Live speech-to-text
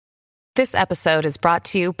This episode is brought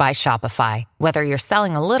to you by Shopify. Whether you're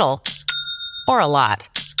selling a little or a lot,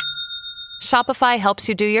 Shopify helps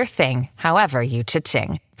you do your thing, however you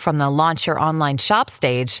cha-ching. From the launch your online shop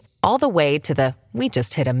stage, all the way to the we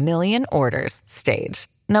just hit 1 million orders stage.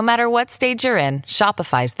 No matter what stage you're in,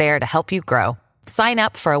 Shopify's there to help you grow. Sign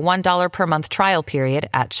up for a $1 per month trial period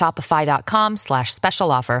at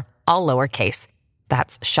shopify.com/special offer, all lowercase.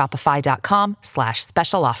 That's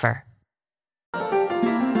shopify.com/special offer.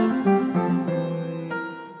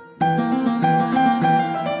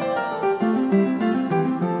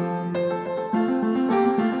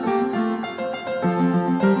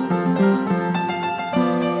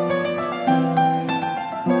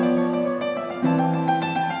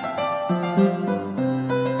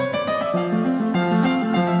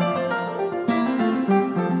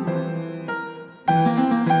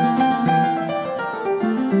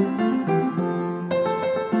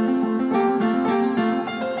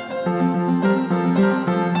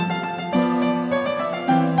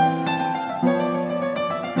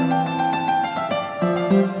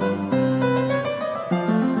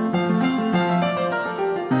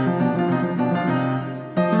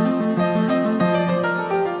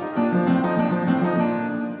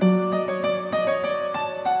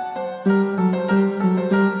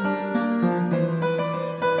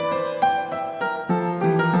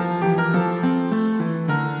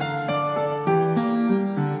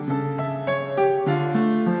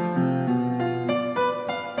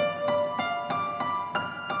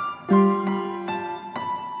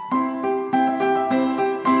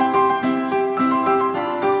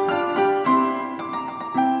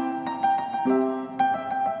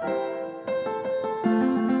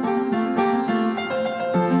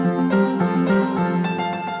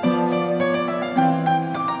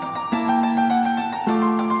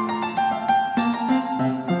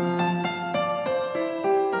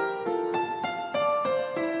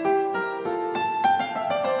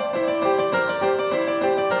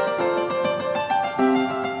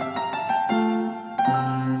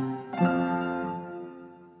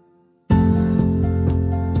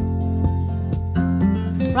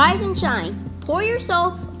 Rise and shine. Pour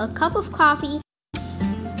yourself a cup of coffee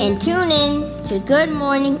and tune in to Good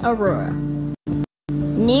Morning Aurora.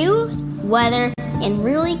 News, weather, and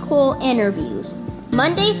really cool interviews.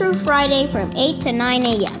 Monday through Friday from 8 to 9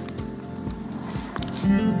 a.m.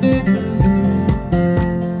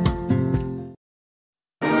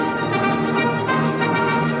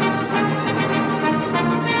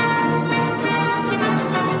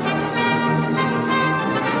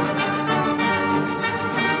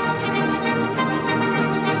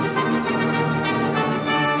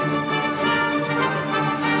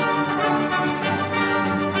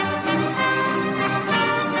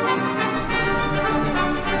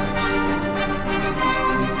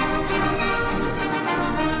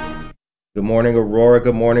 Good morning, Aurora.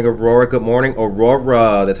 Good morning, Aurora. Good morning,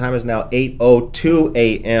 Aurora. The time is now 8:02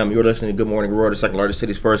 a.m. You're listening to Good Morning Aurora, the second largest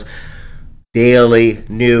city's first daily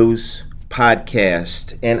news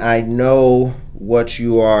podcast. And I know what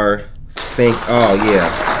you are thinking. Oh, yeah.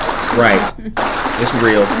 Right. It's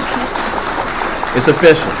real. It's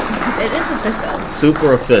official. It is official.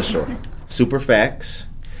 Super official. Super facts.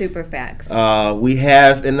 Super facts. We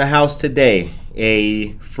have in the house today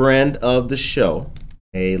a friend of the show,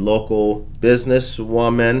 a local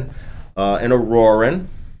businesswoman, an Auroran,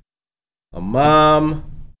 a mom,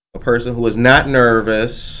 a person who is not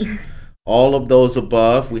nervous, all of those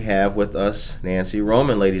above. We have with us Nancy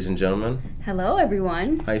Roman, ladies and gentlemen. Hello,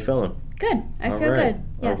 everyone. How you feeling? Good. I feel good.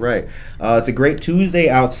 Yes. All right. It's a great Tuesday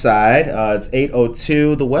outside. It's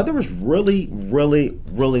 8:02. The weather is really, really,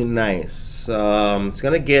 really nice. It's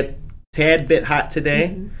going to get a tad bit hot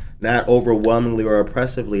today. Mm-hmm. Not overwhelmingly or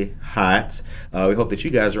oppressively hot. We hope that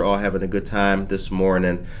you guys are all having a good time this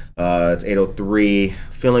morning. It's 8:03.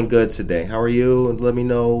 Feeling good today. How are you? Let me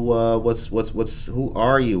know who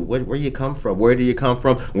are you? Where you come from? Where do you come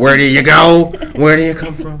from? Where do you go? Where do you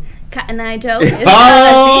come from? Cotton Eye Joe.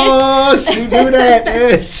 Oh, she do that,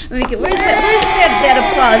 ish. Where's that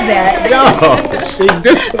applause at? No, she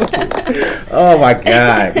do. Oh my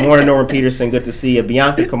God. Good morning, Norman Peterson. Good to see you.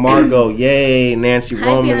 Bianca Camargo. Yay. Nancy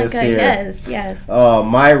Roman is here. Yes.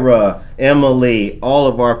 Myra, Emily, all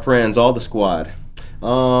of our friends, all the squad.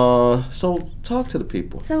 So talk to the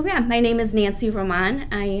people. So yeah, my name is Nancy Roman.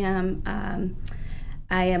 I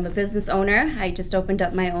am a business owner. I just opened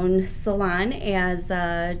up my own salon as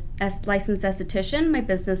a licensed esthetician. My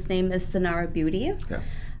business name is Sonara Beauty. Yeah.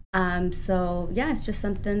 So yeah, it's just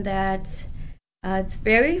something that it's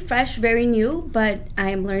very fresh, very new, but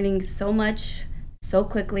I'm learning so much so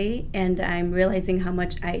quickly, and I'm realizing how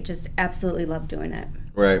much I just absolutely love doing it.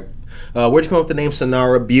 Right. Where'd you come up with the name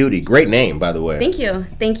Sonara Beauty? Great name, by the way. Thank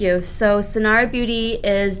you. So Sonara Beauty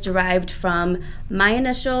is derived from my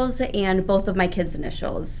initials and both of my kids'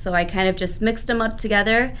 initials. So I kind of just mixed them up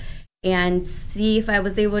together and see if I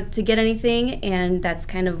was able to get anything, and that's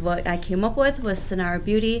kind of what I came up with, was Sonara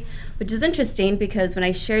Beauty, which is interesting because when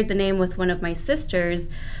I shared the name with one of my sisters,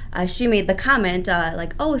 she made the comment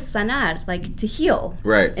like, "Oh, sanar, like to heal."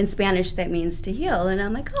 Right. In Spanish, that means to heal, and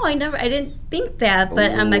I'm like, "Oh, I didn't think that,"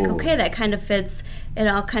 but I'm like, "Okay, that kind of fits. It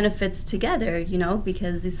all kind of fits together, you know,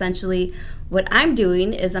 because essentially, what I'm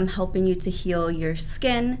doing is I'm helping you to heal your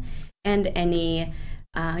skin and any."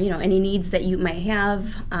 Any needs that you might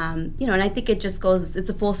have, and I think it just goes, it's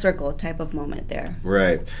a full circle type of moment there.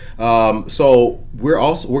 Right. So we're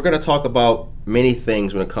going to talk about many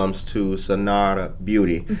things when it comes to Sonara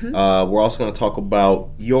Beauty. Mm-hmm. We're also going to talk about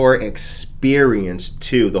your experience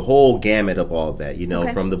too, the whole gamut of all that,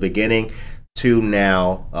 okay. From the beginning to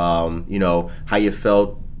now, how you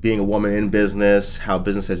felt being a woman in business, how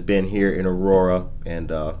business has been here in Aurora,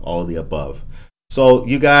 and all of the above. So,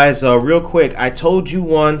 you guys, real quick, I told you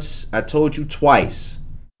once, I told you twice.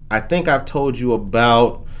 I think I've told you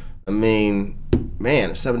about, 7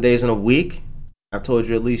 days in a week. I've told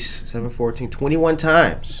you at least 21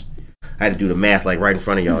 times. I had to do the math right in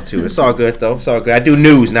front of y'all, too. It's all good, though. It's all good. I do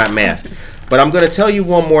news, not math. But I'm going to tell you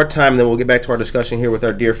one more time, then we'll get back to our discussion here with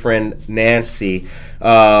our dear friend Nancy,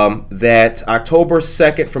 that October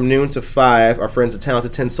 2nd from noon to 5, our friends at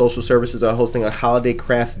Talented 10 Social Services are hosting a holiday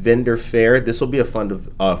craft vendor fair. This will be a fun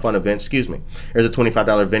event. There's a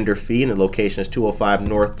 $25 vendor fee, and the location is 205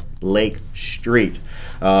 North Lake Street.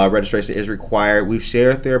 Registration is required. We've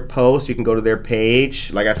shared their post. You can go to their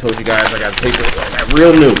page. Like I told you guys, I got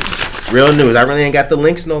real news. Real news. I really ain't got the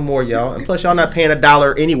links no more, y'all. And plus, y'all not paying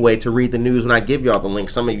 $1 anyway to read the news when I give y'all the link.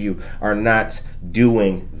 Some of you are not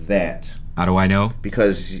doing that. How do I know?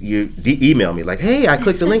 Because you email me like, hey, I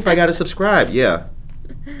clicked the link, but I got to subscribe. Yeah,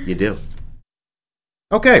 you do.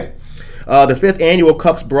 Okay. The 5th annual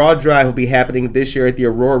Cups Broad Drive will be happening this year at the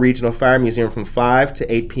Aurora Regional Fire Museum from 5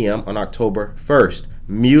 to 8 p.m. on October 1st.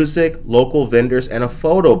 Music, local vendors, and a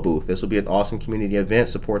photo booth. This will be an awesome community event,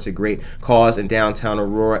 supports a great cause in downtown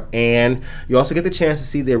Aurora, and you also get the chance to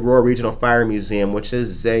see the Aurora Regional Fire Museum, which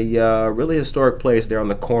is a really historic place there on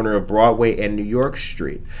the corner of Broadway and New York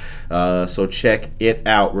Street. So check it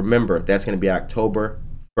out. Remember, that's going to be October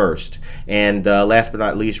 1st. And last but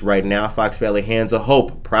not least, right now, Fox Valley Hands of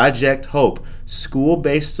Hope, Project Hope,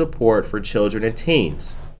 school-based support for children and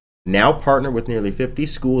teens. Now partnered with nearly 50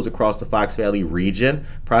 schools across the Fox Valley region,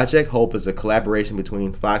 Project Hope is a collaboration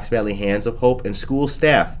between Fox Valley Hands of Hope and school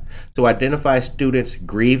staff to identify students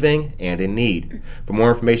grieving and in need. For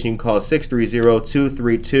more information, you can call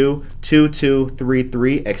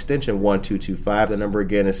 630-232-2233, extension 1225. The number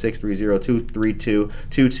again is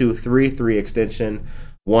 630-232-2233, extension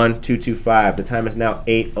 1225. The time is now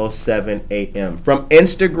 8:07 a.m. From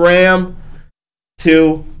Instagram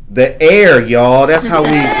to the air, y'all. That's how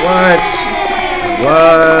we what?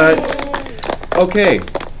 Okay.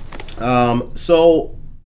 So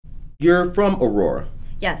you're from Aurora.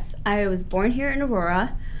 Yes, I was born here in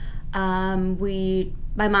Aurora. My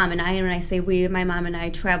mom and I, and when I say we, my mom and I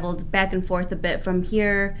traveled back and forth a bit from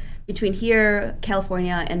here, between here,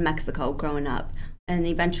 California, and Mexico growing up. And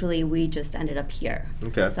eventually we just ended up here.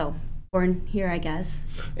 Okay. So born here, I guess.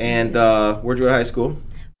 And where'd you go to high school?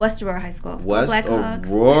 West Aurora High School. West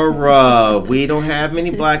Aurora. We don't have many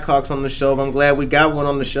Blackhawks on the show, but I'm glad we got one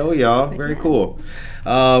on the show, y'all. Very cool.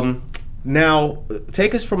 Now,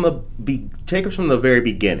 take us from the very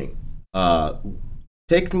beginning.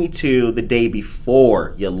 Take me to the day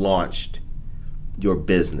before you launched your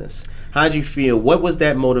business. How'd you feel? What was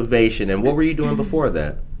that motivation, and what were you doing before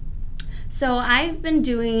that? So I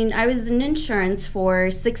was in insurance for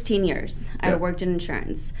 16 years. Yeah. I worked in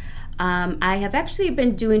insurance. I have actually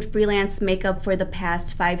been doing freelance makeup for the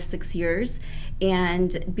past 5-6 years, and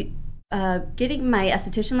getting my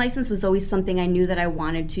esthetician license was always something I knew that I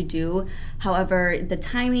wanted to do. However, the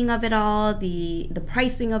timing of it all, the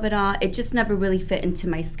pricing of it all, it just never really fit into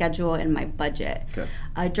my schedule and my budget. Okay.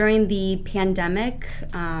 During the pandemic,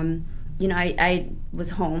 I was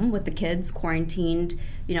home with the kids, quarantined.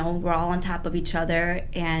 We're all on top of each other,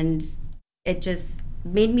 and it just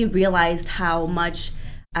made me realize how much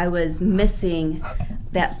I was missing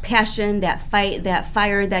that passion, that fight, that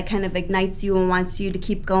fire that kind of ignites you and wants you to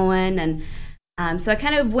keep going. And so I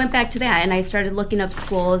kind of went back to that, and I started looking up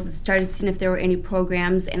schools, started seeing if there were any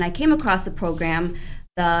programs, and I came across a program.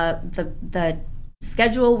 The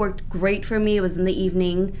schedule worked great for me. It was in the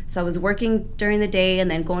evening, so I was working during the day and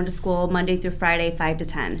then going to school Monday through Friday, 5 to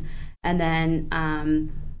 10. And then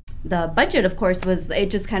the budget, of course,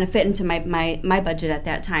 it just kind of fit into my budget at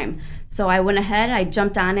that time. So I went ahead, I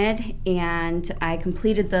jumped on it, and I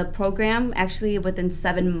completed the program actually within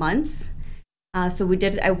 7 months. So we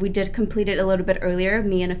did complete it a little bit earlier,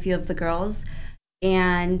 me and a few of the girls.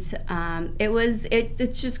 And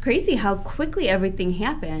it's just crazy how quickly everything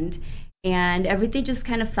happened. And everything just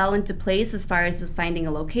kind of fell into place as far as finding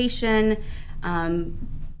a location,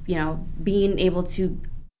 being able to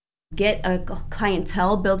get a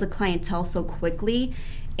clientele, build a clientele so quickly.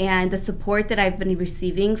 And the support that I've been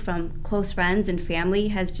receiving from close friends and family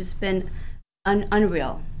has just been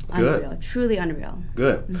unreal. Good. Unreal, truly unreal.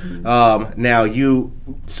 Good. Now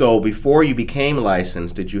so before you became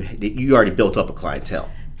licensed, you already built up a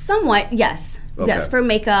clientele? Somewhat, yes. Okay. Yes, for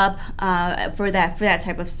makeup, for that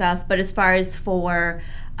type of stuff. But as far as for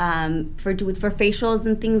facials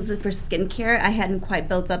and things for skincare, I hadn't quite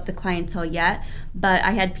built up the clientele yet. But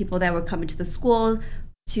I had people that were coming to the school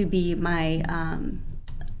to be my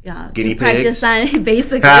guinea to practice pigs? on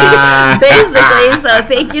basically. So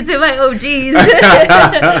thank you to my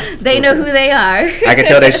OGs. They know who they are. I can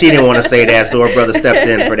tell that she didn't want to say that, so her brother stepped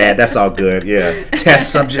in for that. That's all good. Yeah.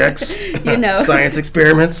 Test subjects. Science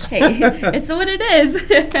experiments. Hey, it's what it is.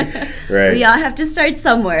 Right. We all have to start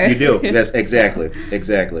somewhere. You do. That's exactly.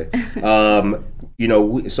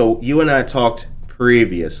 So you and I talked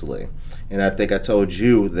previously. And I think I told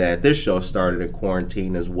you that this show started in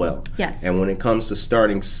quarantine as well. Yes. And when it comes to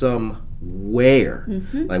starting somewhere,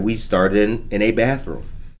 like we started in a bathroom.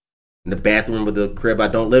 In the bathroom of the crib I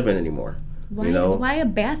don't live in anymore. Why a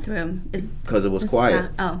bathroom? Because it was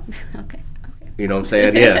quiet. Okay. You know what I'm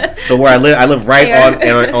saying? Yeah. So where I live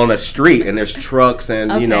right on a street, and there's trucks, and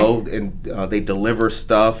they deliver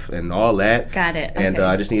stuff and all that. Got it. And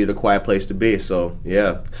I just needed a quiet place to be. So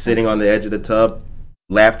yeah, sitting on the edge of the tub,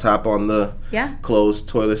 laptop on the closed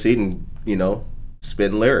toilet seat, and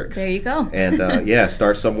spitting lyrics. There you go. And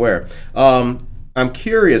start somewhere. I'm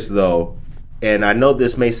curious though, and I know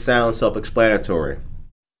this may sound self-explanatory,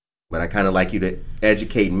 but I kind of like you to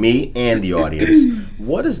educate me and the audience.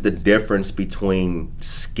 What is the difference between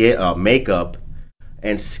makeup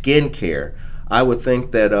and skincare? I would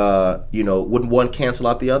think that wouldn't one cancel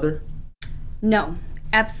out the other? No,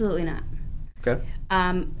 absolutely not. Okay.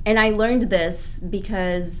 And I learned this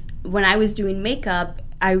because when I was doing makeup,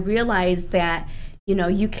 I realized that,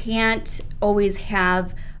 you can't always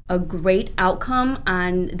have a great outcome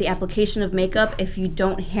on the application of makeup if you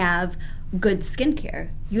don't have good skincare.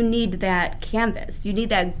 You need that canvas. You need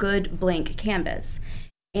that good blank canvas.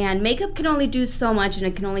 And makeup can only do so much, and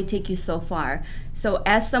it can only take you so far. So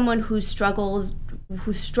as someone who struggles,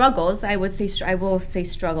 I will say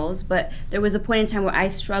struggles, but there was a point in time where I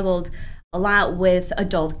struggled a lot with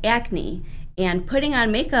adult acne, and putting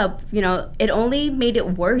on makeup, it only made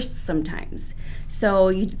it worse sometimes. So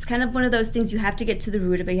it's kind of one of those things, you have to get to the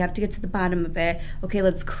root of it, you have to get to the bottom of it. Okay,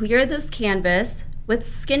 let's clear this canvas with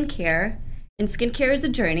skincare. And skincare is a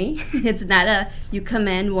journey. It's not you come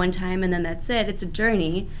in one time and then that's it. It's a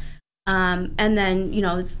journey. And then,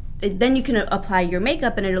 then you can apply your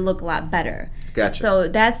makeup and it'll look a lot better. Gotcha. So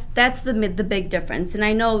that's the big difference. And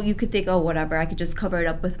I know you could think, oh, whatever, I could just cover it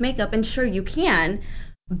up with makeup. And sure, you can.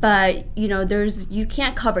 But, you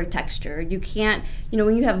can't cover texture. You can't,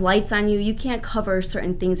 when you have lights on you, you can't cover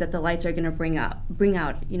certain things that the lights are going to bring out,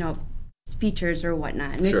 features or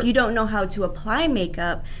whatnot. And if you don't know how to apply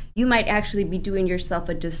makeup, you might actually be doing yourself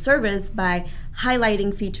a disservice by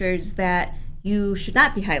highlighting features that you should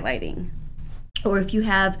not be highlighting. Or if you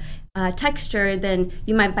have texture, then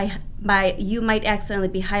you might you might accidentally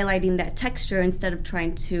be highlighting that texture instead of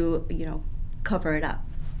trying to cover it up.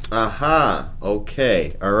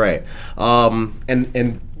 Okay. All right.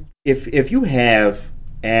 And if you have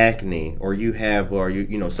acne or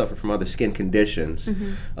you suffer from other skin conditions,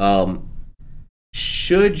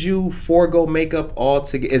 should you forego makeup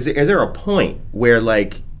altogether? Is there a point where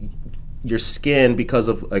like your skin, because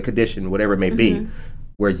of a condition, whatever it may be,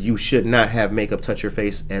 where you should not have makeup touch your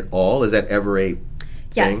face at all? Is that ever a thing?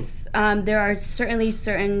 Yes. There are certainly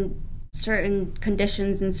certain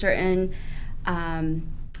conditions and certain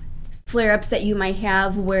flare-ups that you might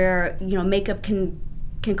have where makeup can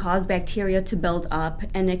cause bacteria to build up,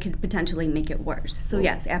 and it could potentially make it worse. So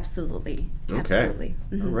yes, absolutely. Okay. Absolutely.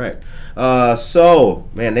 All right. So,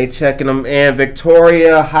 man, they checking them in.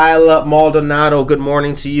 Victoria Hyla Maldonado, good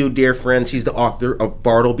morning to you, dear friend. She's the author of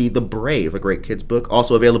Bartleby the Brave, a great kids book,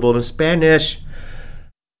 also available in Spanish.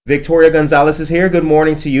 Victoria Gonzalez is here. Good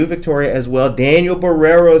morning to you, Victoria, as well. Daniel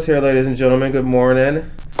Barrero is here, ladies and gentlemen. Good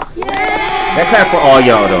morning. That clap for all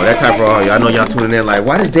y'all, though. That clap for all y'all. I know y'all tuning in like,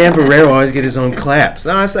 why does Dan Barrero always get his own claps?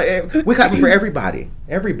 No, it's like, we clapping for everybody.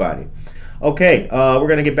 Everybody. Okay, we're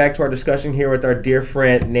going to get back to our discussion here with our dear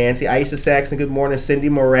friend Nancy. Aisha Saxon, good morning. Cindy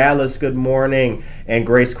Morales, good morning. And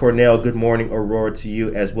Grace Cornell, good morning. Aurora, to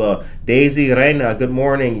you as well. Daisy Reina, good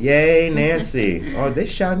morning. Yay, Nancy. Oh, they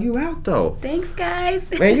shouting you out, though. Thanks, guys.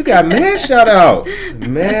 Man, you got mad shout-outs.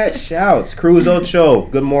 Mad shouts. Cruz Ocho,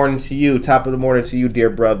 good morning to you. Top of the morning to you, dear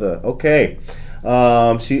brother. Okay.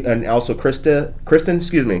 And also Kristen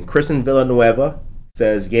Villanueva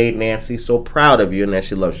says, yay, Nancy, so proud of you, and that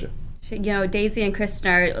she loves you. You know, Daisy and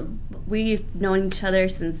Kristen we've known each other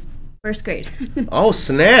since first grade. Oh,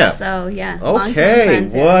 snap. So, yeah. Okay.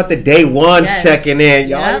 Friends, what? The day one's checking in.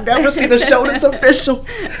 Y'all Yep. never see the show that's official.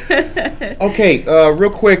 Okay, real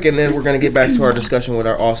quick, and then we're going to get back to our discussion with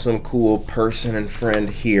our awesome, cool person and friend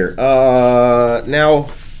here. Now,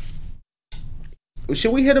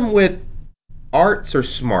 should we hit him with arts or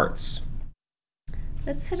smarts?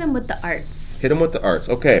 Let's hit him with the arts. Hit him with the arts.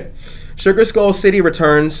 Okay. Sugar Skull City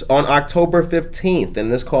returns on October 15th,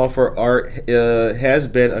 and this call for art has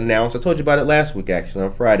been announced. I told you about it last week, actually,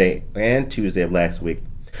 on Friday and Tuesday of last week.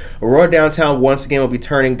 Aurora Downtown once again will be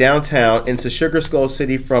turning downtown into Sugar Skull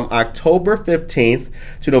City from October 15th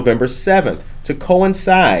to November 7th to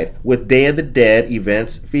coincide with Day of the Dead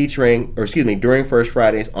events during First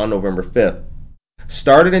Fridays on November 5th.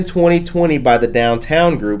 Started in 2020 by the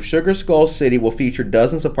Downtown Group, Sugar Skull City will feature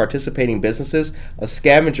dozens of participating businesses, a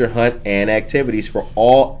scavenger hunt, and activities for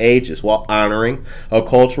all ages while honoring a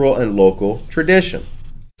cultural and local tradition.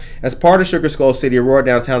 As part of Sugar Skull City, Aurora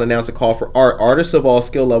Downtown announced a call for art. Artists of all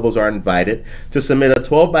skill levels are invited to submit a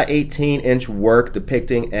 12 by 18 inch work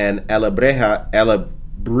depicting an alebrije.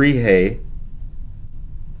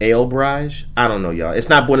 I don't know, y'all. It's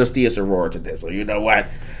not Buenos Dias Aurora today, so you know what?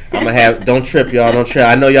 I'm going to have, don't trip, y'all, don't trip.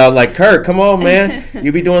 I know y'all like, Kurt, come on, man.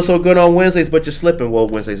 You be doing so good on Wednesdays, but you're slipping. Well,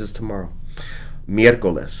 Wednesdays is tomorrow.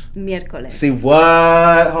 Miércoles. See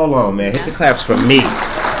what? Hold on, man. Hit the claps for me.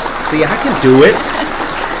 See, I can do it.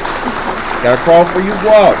 Gotta crawl for you,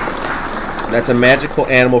 walk. That's a magical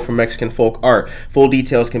animal from Mexican folk art. Full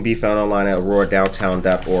details can be found online at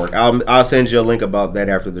auroradowntown.org. I'll send you a link about that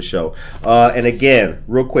after the show. And again,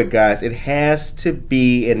 real quick, guys, it has to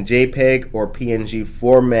be in JPEG or PNG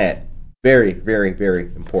format. Very, very, very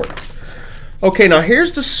important. Okay, now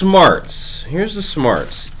here's the smarts.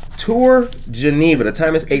 Tour Geneva. The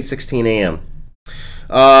time is 8:16 a.m.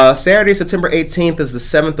 Saturday, September 18th is the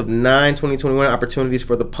 7th of 9, 2021. Opportunities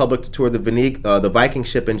for the public to tour the Viking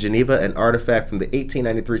ship in Geneva, an artifact from the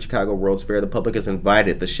 1893 Chicago World's Fair. The public is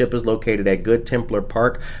invited. The ship is located at Good Templar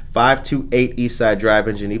Park, 528 Eastside Drive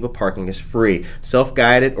in Geneva. Parking is free.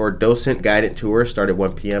 Self-guided or docent-guided tours start at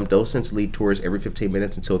 1 p.m. Docents lead tours every 15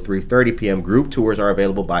 minutes until 3:30 p.m. Group tours are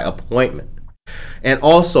available by appointment. And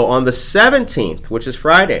also on the 17th, which is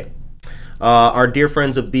Friday, our dear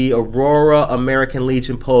friends of the Aurora American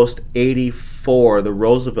Legion Post 84, the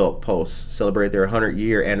Roosevelt Post, celebrate their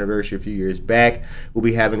 100-year anniversary a few years back. We'll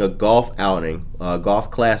be having a golf outing, golf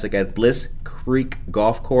classic at Bliss Creek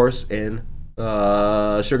Golf Course in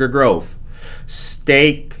Sugar Grove.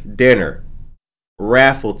 Steak dinner,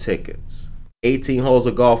 raffle tickets, 18 holes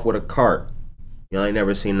of golf with a cart. Y'all ain't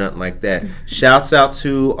never seen nothing like that. Shouts out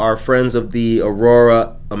to our friends of the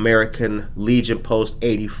Aurora American Legion Post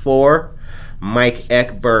 84. Mike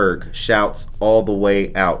Eckberg shouts all the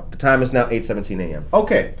way out. The time is now 8:17 a.m.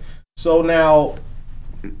 Okay, so now,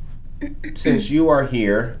 since you are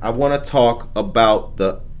here, I want to talk about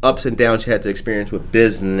the ups and downs you had to experience with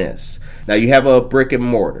business. Now, you have a brick and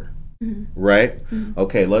mortar, right? Mm-hmm.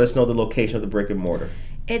 Okay, let us know the location of the brick and mortar.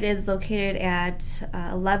 It is located at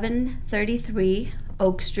 1133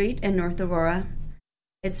 Oak Street in North Aurora.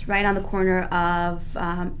 It's right on the corner of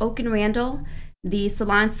Oak and Randall. The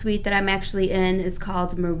salon suite that I'm actually in is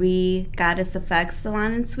called Marie Goddess Effects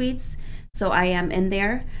Salon and Suites. So I am in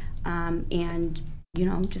there. And,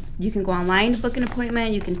 you can go online to book an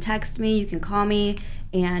appointment. You can text me. You can call me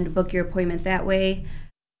and book your appointment that way.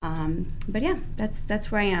 But yeah,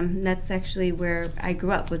 that's where I am. That's actually where I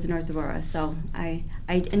grew up, was in North Aurora. So I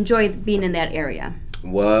enjoy being in that area.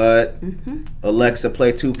 What? Mm-hmm. Alexa,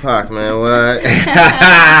 play Tupac, man. What?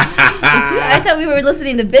 I thought we were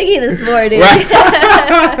listening to Biggie this morning.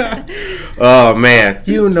 Oh, man.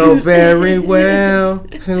 You know very well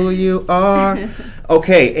who you are.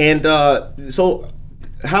 Okay, and so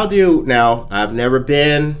how do you, now, I've never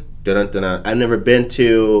been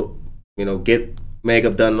to, get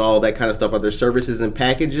makeup done and all that kind of stuff. Are there services and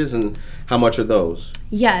packages, and how much are those?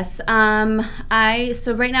 Yes.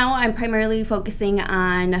 So right now I'm primarily focusing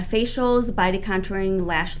on facials, body contouring,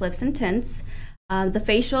 lash lifts, and tints. The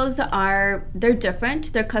facials they're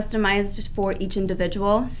different. They're customized for each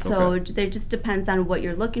individual. So It just depends on what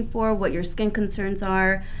you're looking for, what your skin concerns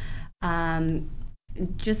are.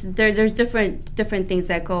 Just there's different things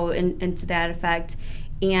that go into that effect.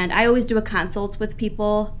 And I always do a consult with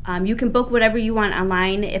people. You can book whatever you want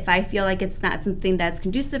online. If I feel like it's not something that's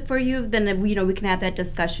conducive for you, then we can have that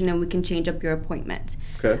discussion and we can change up your appointment.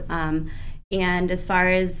 Okay. And as far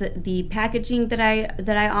as the packaging that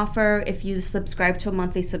I offer, if you subscribe to a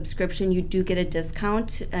monthly subscription, you do get a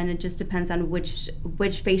discount, and it just depends on which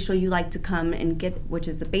facial you like to come and get, which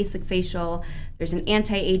is a basic facial. There's an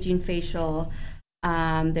anti-aging facial.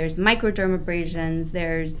 There's microdermabrasions.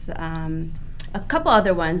 There's a couple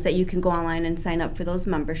other ones that you can go online and sign up for those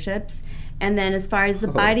memberships. And then as far as the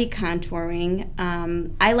body contouring,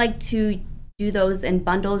 I like to do those in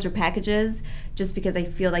bundles or packages just because I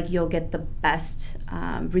feel like you'll get the best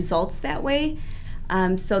results that way.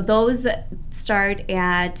 So those start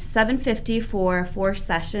at $750 for 4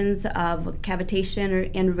 sessions of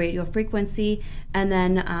cavitation and radio frequency, and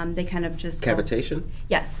then they kind of just cavitation?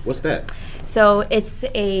 Yes. What's that? So it's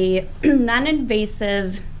a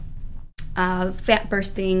non-invasive fat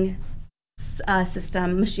bursting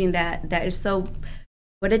system machine that is so.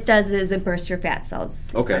 What it does is it bursts your fat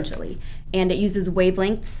cells, essentially. And it uses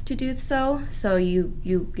wavelengths to do so. So you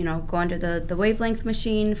go under the wavelength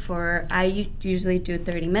machine I usually do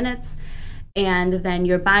 30 minutes. And then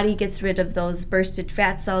your body gets rid of those bursted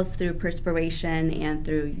fat cells through perspiration and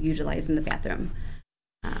through utilizing the bathroom.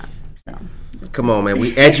 Come on, man.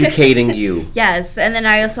 We educating you. Yes. And then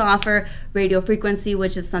I also offer radio frequency,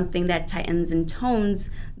 which is something that tightens and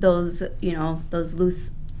tones those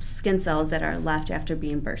loose skin cells that are left after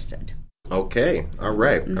being bursted. Okay. All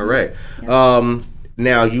right. All right. Yeah.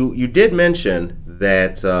 Now you did mention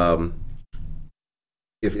that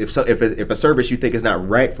if a service you think is not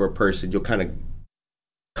right for a person, you'll kind of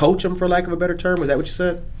coach them, for lack of a better term. Is that what you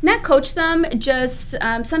said? Not coach them. Just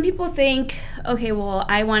some people think, okay, well,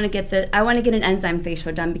 I want to get an enzyme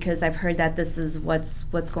facial done because I've heard that this is what's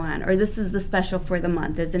going on, or this is the special for the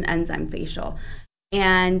month is an enzyme facial.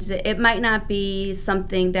 And it might not be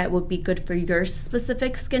something that would be good for your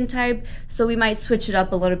specific skin type, so we might switch it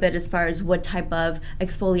up a little bit as far as what type of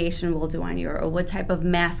exfoliation we'll do on you, or what type of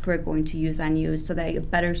mask we're going to use on you, so that it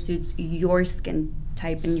better suits your skin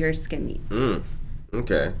type and your skin needs.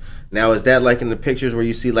 Okay. Now, is that like in the pictures where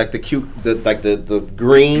you see like the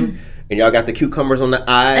green? And y'all got the cucumbers on the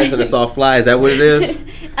eyes and it's all fly. Is that what it is?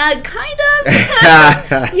 Kind of.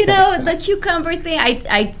 The cucumber thing.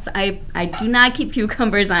 I do not keep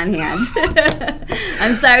cucumbers on hand.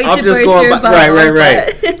 I'm sorry to burst your bubble.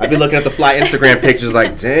 Right. I'd be looking at the fly Instagram pictures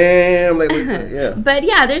like, damn. Yeah. But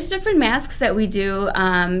yeah, there's different masks that we do.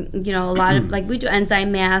 A lot of we do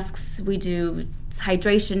enzyme masks. We do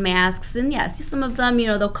hydration masks, and yes, some of them,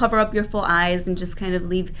 they'll cover up your full eyes and just kind of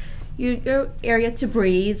leave your area to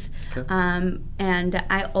breathe. Okay. And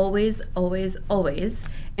I always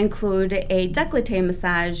include a décolleté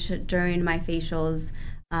massage during my facials,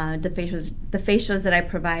 the facials that I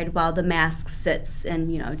provide while the mask sits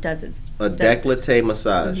and does its décolleté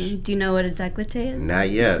massage. Mm-hmm. Do you know what a décolleté is? Not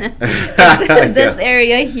yet. This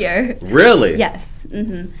area here. Really? Yes.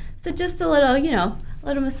 Mm-hmm. So just a little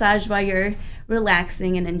massage while you're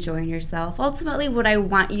relaxing and enjoying yourself. Ultimately, what I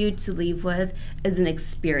want you to leave with is an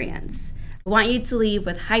experience. I want you to leave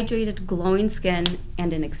with hydrated, glowing skin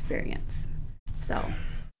and an experience. So.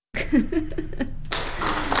 One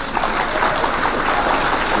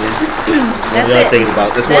of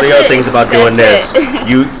the other things about doing this.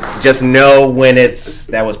 You just know when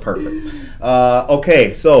that was perfect.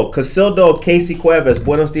 Okay, so Casildo Casey Cuevas,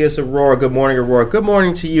 Buenos Dias, Aurora. Good morning, Aurora. Good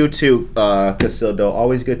morning to you too, Casildo.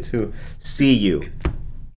 Always good to see you.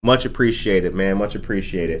 Much appreciated, man. Much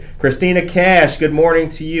appreciated. Christina Cash, good morning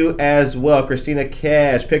to you as well. Christina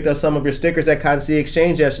Cash picked up some of your stickers at Cotton City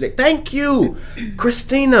Exchange yesterday. Thank you,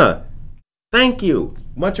 Christina. Thank you.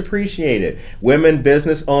 Much appreciated. Women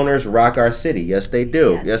business owners rock our city. Yes, they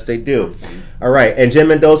do. Yes, they do. Awesome. All right. And Jim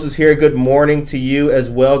Mendoza's here. Good morning to you as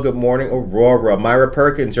well. Good morning, Aurora. Myra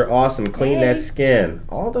Perkins, you're awesome. Clean that skin.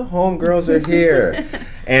 All the homegirls are here.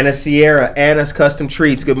 Anna Sierra, Anna's Custom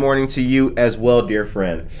Treats. Good morning to you as well, dear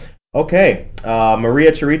friend. Okay.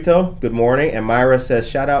 Maria Chirito, good morning. And Myra says,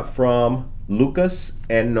 shout out from Lucas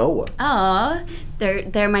and Noah. Oh,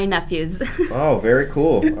 they're my nephews. Oh, very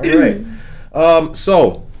cool. All right.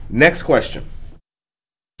 So, next question.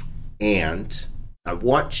 And I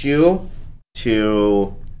want you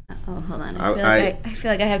to... Oh, hold on. I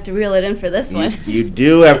feel like I have to reel it in for this one. You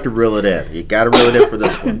do have to reel it in. You got to reel it in for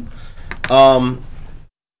this one.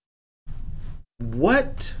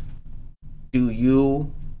 What do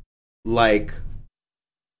you like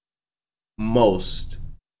most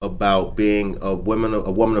about being a woman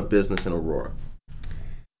of business in Aurora?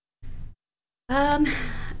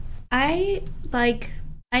 I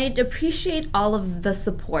appreciate all of the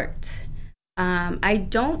support. I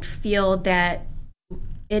don't feel that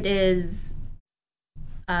it is,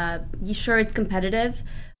 sure it's competitive,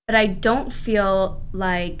 but I don't feel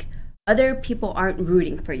like other people aren't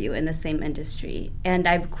rooting for you in the same industry. And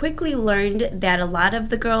I've quickly learned that a lot of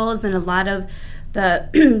the girls and a lot of the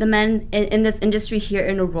the men in this industry here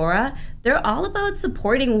in Aurora, they're all about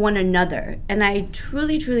supporting one another. And I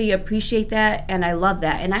truly, truly appreciate that, and I love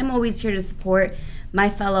that. And I'm always here to support my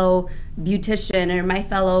fellow beautician or my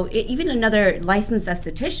fellow, even another licensed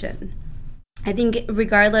esthetician. I think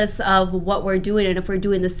regardless of what we're doing and if we're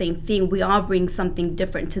doing the same thing, we all bring something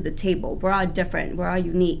different to the table. We're all different. We're all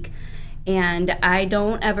unique. And I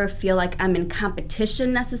don't ever feel like I'm in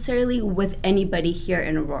competition necessarily with anybody here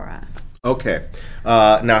in Aurora. Okay.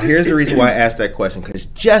 Now, here's the reason why I asked that question, because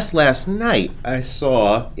just last night I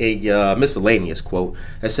saw a miscellaneous quote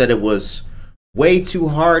that said it was way too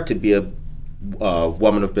hard to be a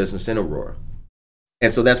woman of business in Aurora.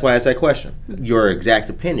 And so that's why I asked that question. Your exact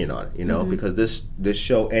opinion on it, because this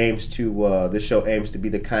show aims to be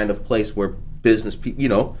the kind of place where business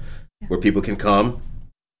people, where people can come,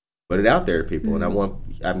 put it out there to people. And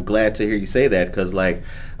I'm glad to hear you say that, because like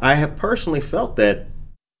I have personally felt that,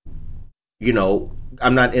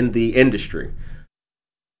 I'm not in the industry,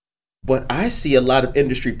 but I see a lot of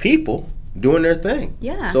industry people doing their thing.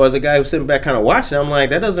 Yeah. So as a guy who's sitting back kind of watching, I'm like,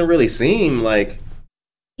 that doesn't really seem like.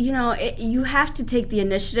 You have to take the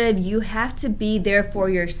initiative. You have to be there for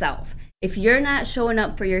yourself. If you're not showing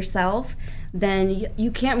up for yourself, then you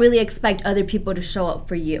can't really expect other people to show up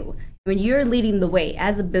for you. I mean, you're leading the way.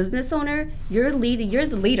 As a business owner, you're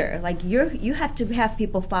the leader. Like you have to have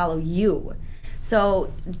people follow you.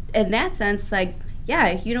 So in that sense, like,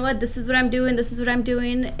 yeah, you know what? This is what I'm doing. This is what I'm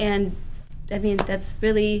doing. And I mean,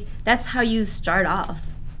 that's how you start off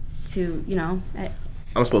to,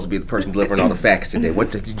 I'm supposed to be the person delivering all the facts today.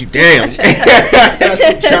 What did you damn? Dropping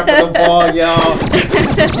the ball, y'all.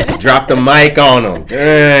 Drop the mic on them.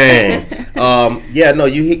 Dang.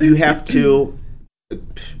 You have to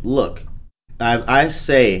look. I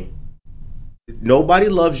say nobody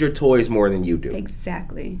loves your toys more than you do.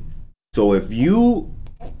 Exactly. So if you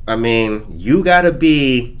gotta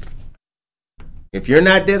be. If you're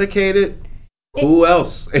not dedicated, who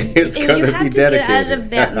else is gonna be dedicated? You have to get out of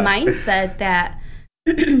that mindset that.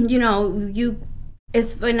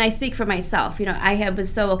 It's when I speak for myself, I have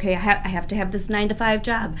to have this 9-to-5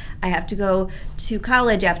 job. I have to go to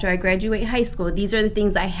college after I graduate high school. These are the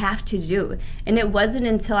things I have to do. And it wasn't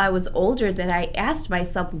until I was older that I asked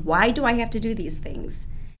myself, why do I have to do these things?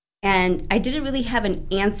 And I didn't really have an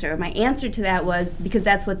answer. My answer to that was because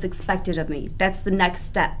that's what's expected of me. That's the next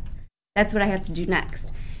step. That's what I have to do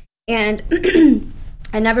next. And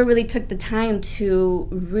I never really took the time to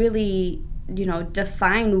really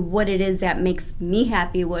define what it is that makes me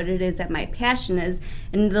happy, what it is that my passion is.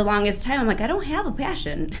 And the longest time, I'm like, I don't have a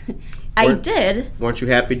passion. I did. Weren't you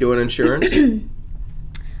happy doing insurance?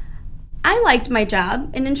 I liked my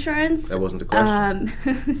job in insurance. That wasn't the question.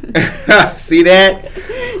 See that?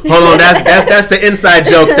 Hold on, that's the inside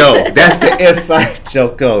joke though. That's the inside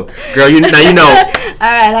joke though. Girl, you know.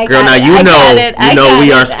 All right, Girl, now you know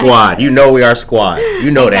we are squad. You know we are squad.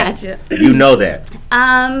 You know that. Gotcha. You know that.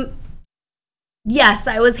 Yes,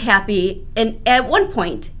 I was happy, and at one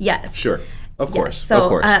point, yes. Sure, of course, yes. So, of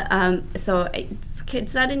course. So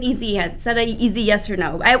it's not an easy yes or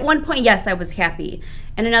no. At one point, yes, I was happy.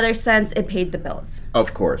 In another sense, it paid the bills.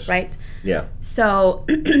 Of course. Right. Yeah. So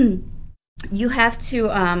you have to.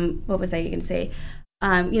 What was I going to say?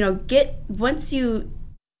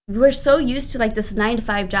 We're so used to like this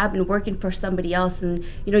 9-to-5 job and working for somebody else, and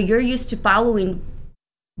you're used to following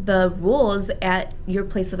the rules at your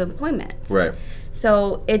place of employment. Right.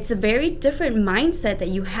 So it's a very different mindset that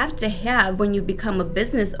you have to have when you become a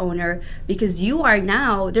business owner, because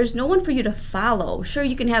there's no one for you to follow. Sure,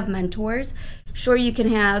 you can have mentors. Sure, you can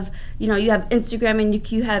have, you have Instagram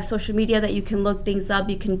and you have social media that you can look things up.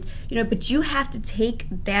 You can, but you have to take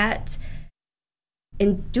that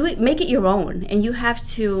and make it your own. And you have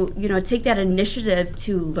to, take that initiative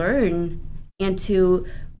to learn and to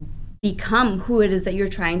become who it is that you're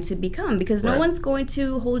trying to become, because no one's going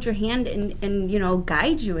to hold your hand and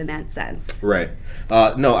guide you in that sense. Right.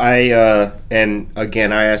 No, and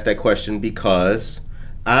again, I asked that question because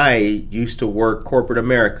I used to work corporate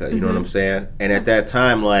America, you know what I'm saying? And at that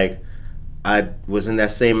time, like, I was in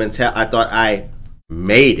that same mentality. I thought I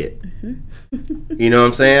made it. You know what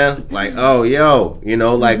I'm saying? Like, oh, yo,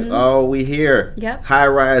 oh, we here. Yep. High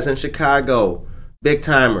rise in Chicago. Big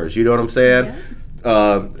timers, you know what I'm saying? Yep.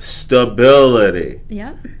 Stability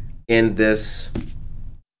Yep. in this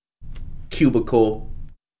cubicle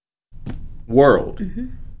world.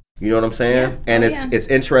 You know what I'm saying? Yeah. And it's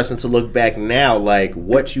interesting to look back now, like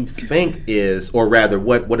what you think is, or rather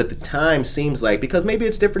what at the time seems like, because maybe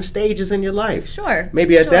it's different stages in your life. Sure.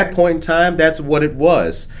 Maybe at that point in time, that's what it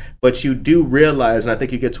was. But you do realize, and I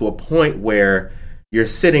think you get to a point where you're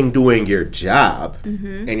sitting doing your job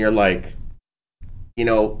and you're like, you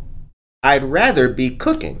know, I'd rather be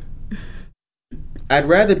cooking. I'd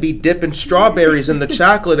rather be dipping strawberries in the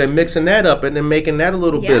chocolate and mixing that up and then making that a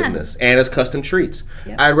little business. And it's custom treats.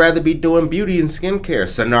 Yep. I'd rather be doing beauty and skincare,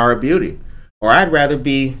 Sonara Beauty. Or I'd rather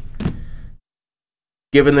be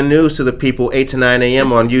giving the news to the people 8 to 9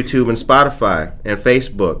 a.m. on YouTube and Spotify and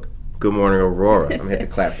Facebook. Good morning, Aurora. I'm going to hit the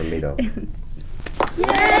clap for me, though.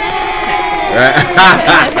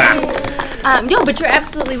 No, but you're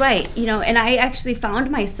absolutely right. You know, and I actually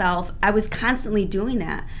found myself, I was constantly doing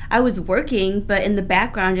that. I was working, but in the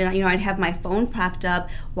background, and you know, I'd have my phone propped up,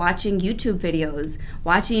 watching YouTube videos,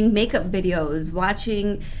 watching makeup videos,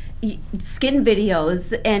 watching skin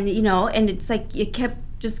videos, and you know, and it's like it kept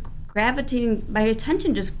just gravitating. My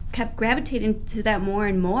attention just kept gravitating to that more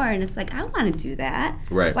and more, and it's like I want to do that.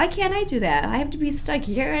 Right? Why can't I do that? I have to be stuck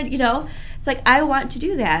here, and you know, it's like I want to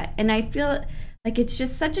do that, and I feel like it's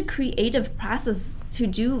just such a creative process to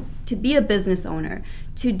be a business owner,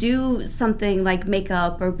 to do something like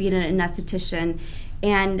makeup or being an esthetician.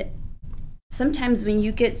 And sometimes when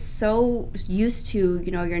you get so used to,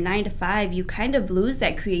 you know, your 9 to 5, you kind of lose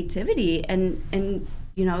that creativity and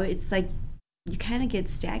you know, it's like you kind of get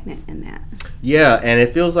stagnant in that. Yeah, and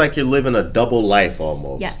it feels like you're living a double life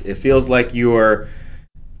almost. Yes. It feels like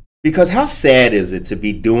because how sad is it to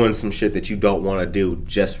be doing some shit that you don't want to do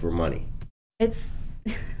just for money? It's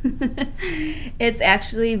it's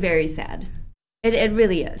actually very sad. It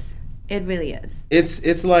really is. It really is.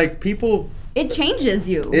 It's like people. It changes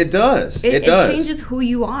you. It does. It does. It changes who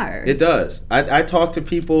you are. It does. I talk to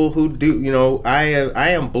people who do. You know, I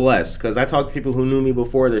am blessed because I talk to people who knew me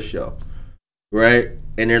before this show, right?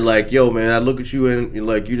 And they're like, "Yo, man, I look at you and you're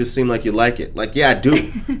like, you just seem like you like it." Like, yeah, I do.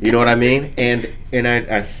 You know what I mean? And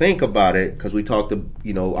I think about it because we talked to,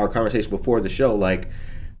 you know, our conversation before the show, like.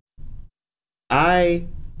 I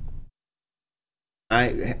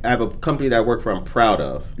have a company that I work for I'm proud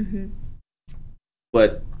of.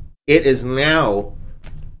 But it is now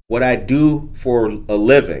what I do for a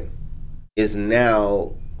living is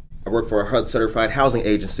now I work for a HUD certified housing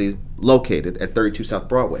agency located at 32 South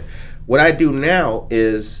Broadway. What I do now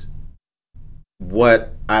is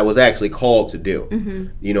what I was actually called to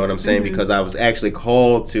do. You know what I'm saying? Because I was actually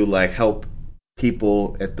called to like help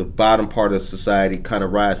people at the bottom part of society kind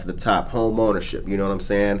of rise to the top. Home ownership, you know what I'm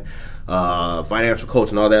saying? Financial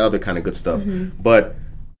coaching, all that other kind of good stuff. But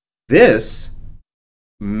this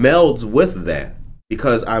melds with that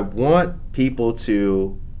because I want people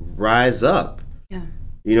to rise up. Yeah.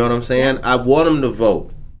 You know what I'm saying? I want them to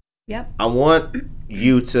vote. Yep. I want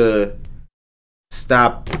you to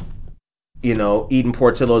stop, you know, eating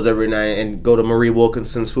Portillo's every night and go to Marie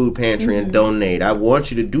Wilkinson's food pantry and donate. I want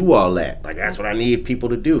you to do all that. Like that's what I need people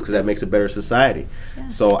to do because that makes a better society. Yeah.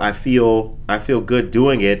 So I feel good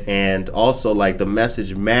doing it, and also like the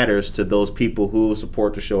message matters to those people who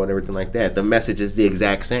support the show and everything like that. The message is the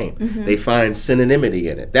exact same. They find synonymity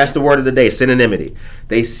in it. That's the word of the day, synonymity.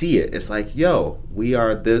 They see it. It's like, yo, we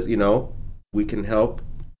are this, you know, we can help.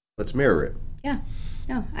 Let's mirror it. Yeah.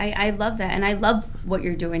 No, I love that, and I love what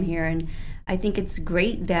you're doing here, and I think it's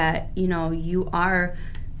great that, you know, you are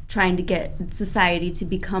trying to get society to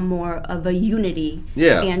become more of a unity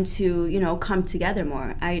and to, you know, come together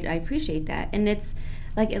more. I appreciate that. And it's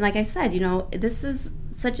like I said, you know, this is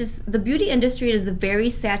the beauty industry is a very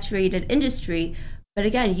saturated industry, but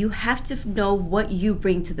again, you have to know what you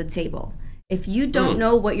bring to the table. If you don't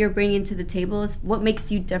know what you're bringing to the table, is what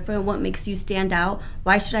makes you different, what makes you stand out,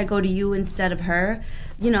 why should I go to you instead of her,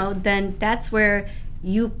 you know, then that's where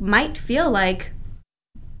you might feel like,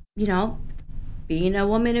 you know, being a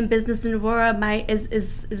woman in business in Aurora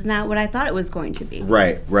is not what I thought it was going to be.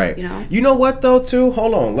 Right. You know what though too?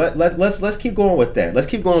 Hold on. Let's keep going with that.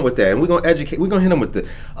 And we're gonna educate. We're gonna hit them with the.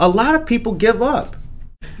 A lot of people give up.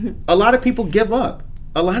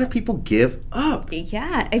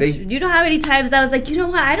 Yeah. You know how many times I was like, you know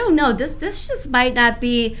what? I don't know. This just might not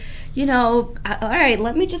be. You know, all right,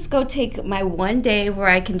 let me just go take my one day where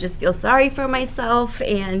I can just feel sorry for myself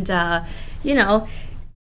and, you know,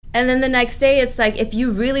 and then the next day it's like if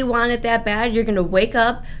you really want it that bad, you're going to wake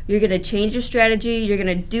up, you're going to change your strategy, you're going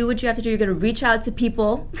to do what you have to do, you're going to reach out to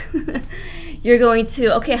people, you're going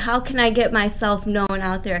to, okay, how can I get myself known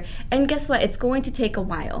out there? And guess what? It's going to take a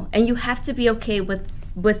while, and you have to be okay with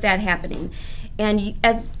that happening. And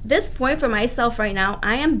at this point for myself right now,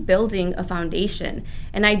 I am building a foundation,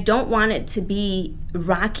 and I don't want it to be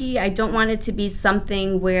rocky. I don't want it to be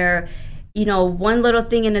something where, one little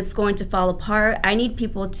thing and it's going to fall apart. I need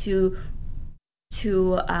people to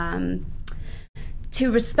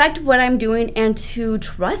respect what I'm doing and to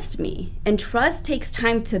trust me. And trust takes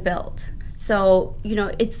time to build. So,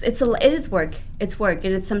 it is work. It's work.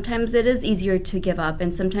 And sometimes it is easier to give up,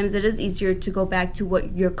 and sometimes it is easier to go back to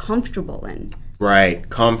what you're comfortable in. Right.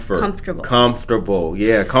 Comfortable.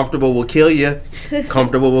 Yeah, comfortable will kill you.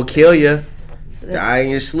 Comfortable will kill you. Die in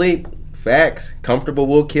your sleep. Facts. Comfortable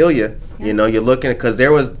will kill you. Yeah. You're looking at, because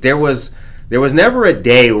there was never a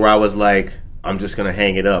day where I was like, I'm just going to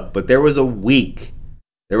hang it up. But there was a week.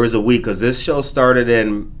 Because this show started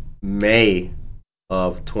in May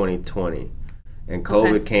of 2020, and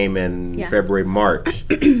COVID came in February, March.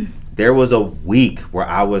 There was a week where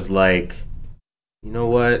I was like, you know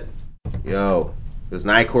what? This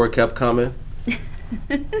NICOR kept coming.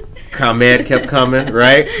 ComEd kept coming,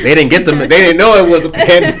 right? They didn't know it was a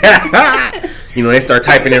pandemic. They start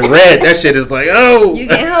typing in red. That shit is like, oh. You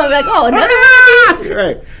get home like, oh, another one.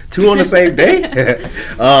 Right. 2 on the same day.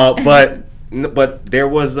 But there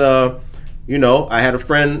was, I had a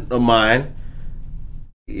friend of mine,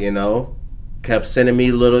 kept sending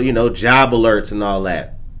me little, job alerts and all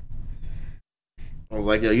that. I was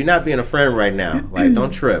like, you're not being a friend right now. Like,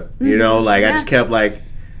 don't trip. I just kept like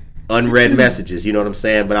unread messages. You know what I'm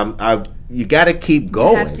saying? But you got to keep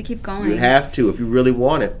going. You have to keep going. You have to if you really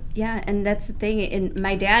want it. Yeah, and that's the thing. And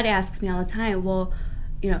my dad asks me all the time, well,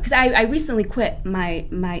 because I recently quit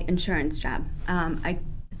my insurance job. I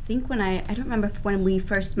think I don't remember when we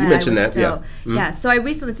first met. You mentioned that, yeah. Mm-hmm. Yeah, so I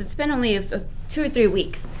recently, it's been only 2 or 3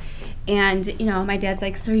 weeks. And, my dad's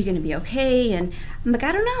like, so are you going to be okay? And I'm like,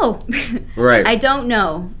 I don't know. Right. I don't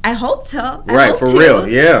know. I hope so. Right, for real,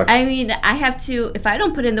 yeah. I mean, I have to, if I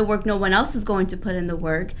don't put in the work, no one else is going to put in the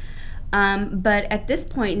work. But at this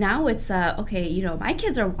point now it's, my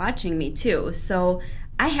kids are watching me too. So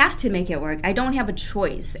I have to make it work. I don't have a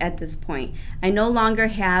choice at this point. I no longer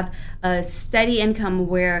have a steady income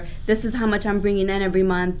where this is how much I'm bringing in every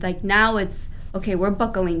month. Like now it's, okay, we're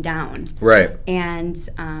buckling down. Right. And,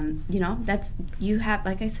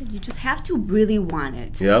 like I said, you just have to really want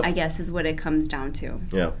it, yep. I guess is what it comes down to.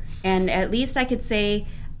 Yeah. And at least I could say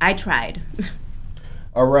I tried.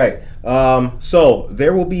 All right. So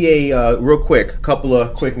there will be a couple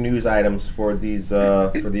of quick news items for these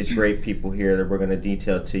great people here that we're going to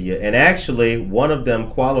detail to you. And actually, one of them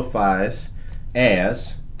qualifies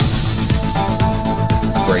as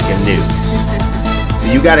breaking news. So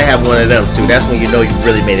you got to have one of them too. That's when you know you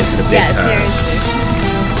really made it to the big time.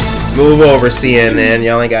 Seriously. Move over, CNN.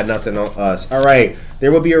 Y'all ain't got nothing on us. All right.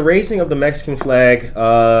 There will be a raising of the Mexican flag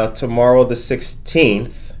tomorrow, the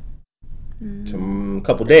 16th. A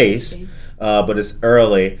couple days, but it's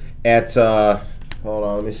early. At hold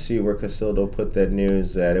on, let me see where Casildo put that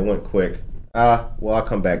news at. It went quick. Well, I'll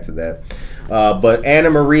come back to that. But Anna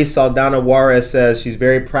Marie Saldana Juarez says she's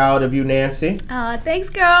very proud of you, Nancy. Thanks,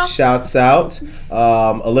 girl. Shouts out.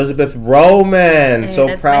 Elizabeth Roman, hey,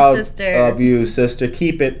 so proud of you, sister.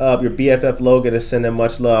 Keep it up. Your BFF Logan is sending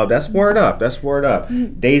much love. That's word up. That's word up.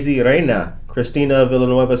 Daisy Reina. Christina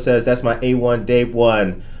Villanueva says, that's my A1 day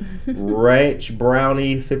one. Rich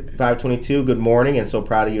Brownie 522, good morning, and so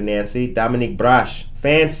proud of you, Nancy. Dominique Brash,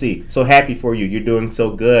 fancy, so happy for you. You're doing so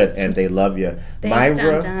good, and they love you. Thanks,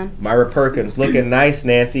 Dom. Myra Perkins, looking nice,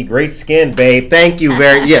 Nancy. Great skin, babe. Thank you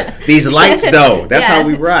these lights, though. That's how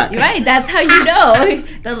we rock. Right, that's how you know.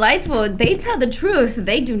 The lights they tell the truth.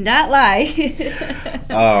 They do not lie.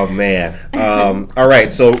 Oh, man. All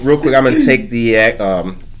right, so real quick, I'm going to take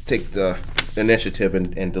the initiative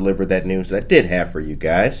and deliver that news that I did have for you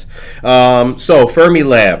guys. So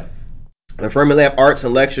Fermilab. The Fermilab Arts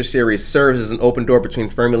and Lecture Series serves as an open door between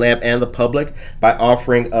Fermilab and the public by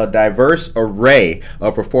offering a diverse array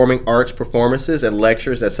of performing arts performances and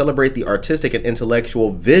lectures that celebrate the artistic and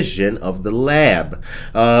intellectual vision of the lab.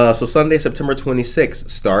 So Sunday, September 26th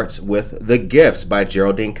starts with The Gifts by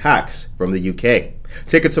Geraldine Cox from the UK.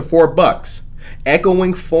 Tickets are $4.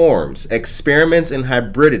 Echoing Forms, Experiments in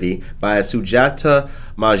Hybridity by Sujata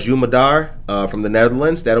Majumdar from the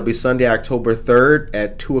Netherlands. That'll be Sunday, October 3rd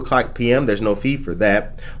at 2 o'clock p.m. There's no fee for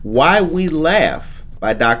that. Why We Laugh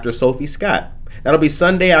by Dr. Sophie Scott. That'll be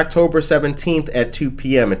Sunday, October 17th at 2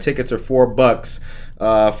 p.m. and tickets are $4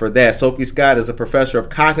 for that. Sophie Scott is a professor of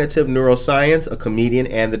cognitive neuroscience, a comedian,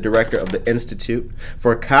 and the director of the Institute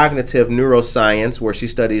for Cognitive Neuroscience, where she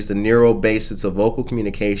studies the neural basis of vocal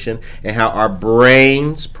communication and how our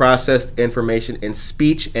brains process information in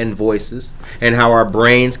speech and voices, and how our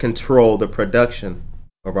brains control the production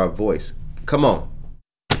of our voice. Come on.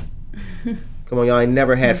 Come on, y'all ain't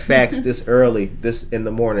never had facts this early, this in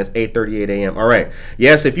the morning. It's 8:38 a.m. All right.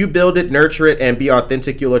 Yes, if you build it, nurture it, and be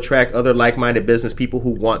authentic, you'll attract other like-minded business people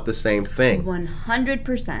who want the same thing.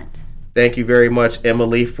 100%. Thank you very much,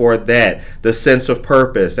 Emily, for that. The sense of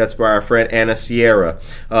purpose. That's by our friend Anna Sierra.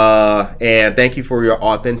 And thank you for your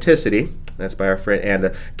authenticity. That's by our friend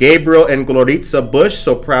Anna. Gabriel and Gloritza Bush,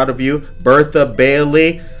 so proud of you. Bertha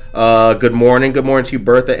Bailey. Good morning. Good morning to you,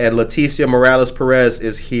 Bertha. And Leticia Morales Perez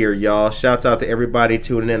is here, y'all. Shouts out to everybody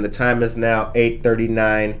tuning in. The time is now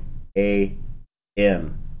 8:39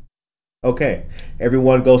 a.m. Okay.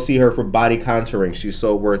 Everyone go see her for body contouring. She's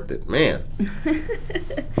so worth it. Man.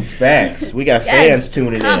 Facts. We got fans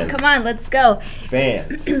tuning in. Come on, let's go.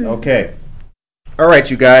 Fans. Okay. All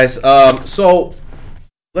right, you guys. So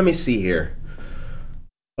let me see here.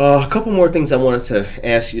 A couple more things I wanted to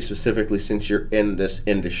ask you specifically since you're in this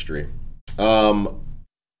industry.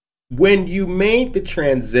 When you made the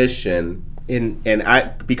transition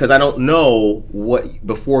because I don't know what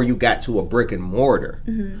before you got to a brick and mortar,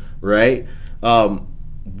 right?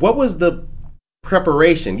 What was the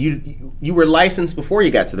preparation? You were licensed before you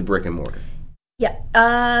got to the brick and mortar. Yeah.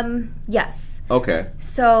 Yes. Okay.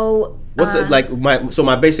 So what's it like?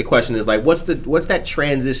 My basic question is like, what's that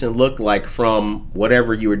transition look like from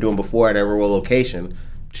whatever you were doing before at every location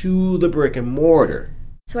to the brick and mortar?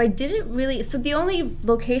 So I didn't really. So the only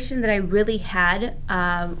location that I really had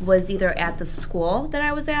was either at the school that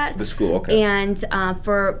I was at. The school, okay. And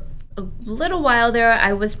for a little while there,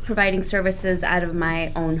 I was providing services out of my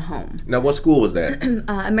own home. Now, what school was that?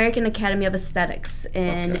 American Academy of Aesthetics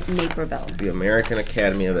in Naperville. The American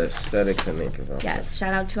Academy of Aesthetics in Naperville. Yes,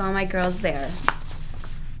 shout out to all my girls there.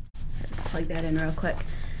 Plug that in real quick.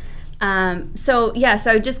 So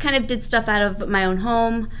I just kind of did stuff out of my own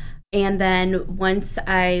home, and then once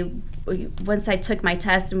I took my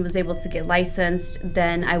test and was able to get licensed,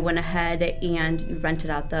 then I went ahead and rented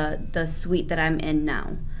out the suite that I'm in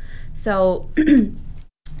now. So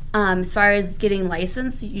as far as getting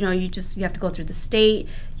licensed, you have to go through the state.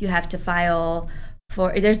 You have to file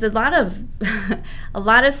for. There's a lot of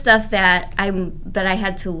stuff that I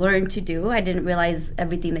had to learn to do. I didn't realize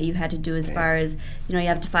everything that you had to do as far as you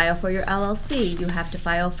have to file for your LLC. You have to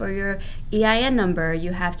file for your EIN number.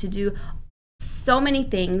 You have to do so many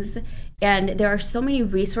things, and there are so many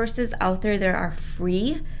resources out there that are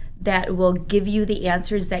free that will give you the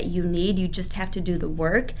answers that you need. You just have to do the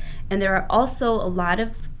work. And there are also a lot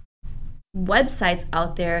of websites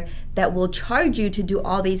out there that will charge you to do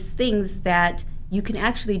all these things that you can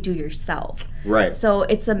actually do yourself. Right. So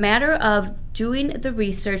it's a matter of doing the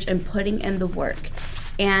research and putting in the work.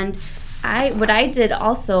 And what I did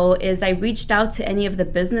also is I reached out to any of the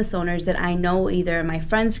business owners that I know, either in my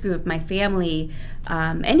friends group, my family,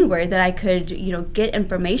 anywhere that I could, get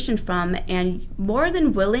information from. And more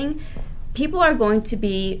than willing, people are going to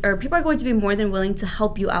be more than willing to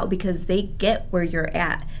help you out because they get where you're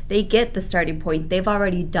at. They get the starting point. They've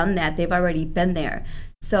already done that. They've already been there.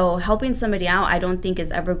 So helping somebody out, I don't think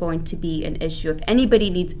is ever going to be an issue. If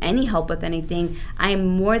anybody needs any help with anything, I am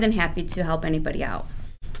more than happy to help anybody out.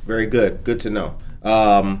 Very good. Good to know.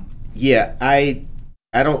 I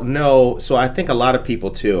don't know. So I think a lot of people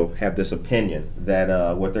too have this opinion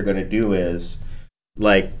that what they're going to do is,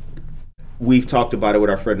 like, we've talked about it with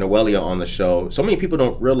our friend Noelia on the show. So many people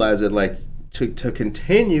don't realize that, like, to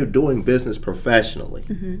continue doing business professionally,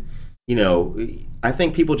 I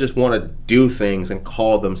think people just want to do things and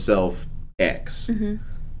call themselves X.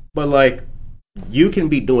 But, like, you can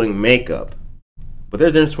be doing makeup, but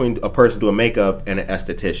there's a difference between a person doing makeup and an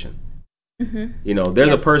esthetician.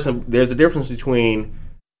 There's a difference between,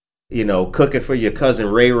 cooking for your cousin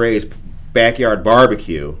Ray Ray's backyard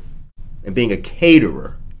barbecue and being a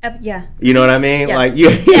caterer. Yeah. You know what I mean? Yes. Like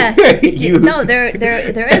No, there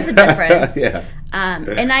is a difference. Yeah.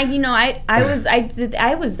 And I was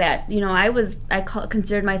that. I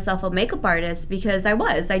considered myself a makeup artist because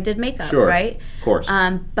I did makeup, sure, right? Of course.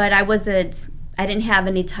 But I didn't have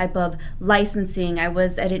any type of licensing. I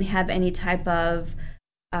didn't have any type of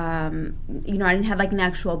I didn't have like an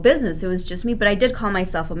actual business. It was just me, but I did call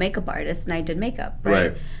myself a makeup artist and I did makeup,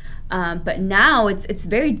 right? But now it's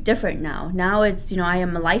very different now. Now it's, I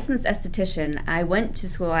am a licensed esthetician. I went to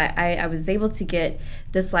school. I was able to get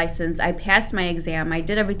this license. I passed my exam. I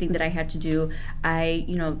did everything that I had to do. I,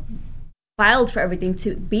 filed for everything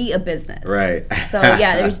to be a business. Right. So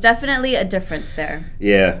yeah, there's definitely a difference there.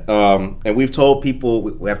 Yeah. And we've told people,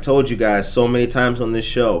 we have told you guys so many times on this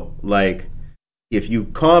show, like, if you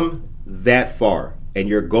come that far and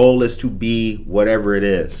your goal is to be whatever it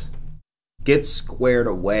is, get squared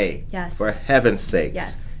away. Yes. For heaven's sakes.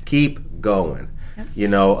 Yes. Keep going. You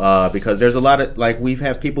know, because there's a lot of, like, we've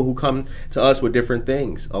had people who come to us with different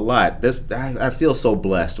things a lot. I feel so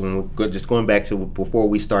blessed when we're just going back to before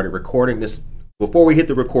we started recording this, before we hit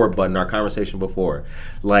the record button, our conversation before,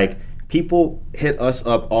 like, people hit us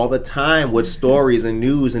up all the time with stories and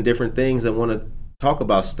news and different things and want to talk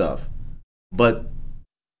about stuff. But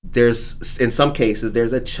there's, in some cases,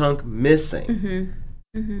 there's a chunk missing,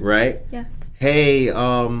 right? Yeah. Hey,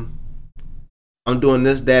 I'm doing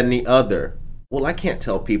this, that, and the other. Well, I can't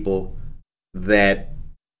tell people that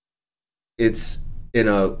it's in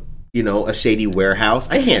a shady warehouse.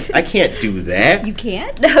 I can't do that. You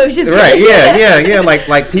can't? No, just right. Yeah.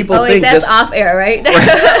 Like people think that's just off air, right? right.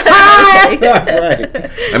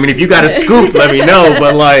 I mean, if you got a scoop, let me know.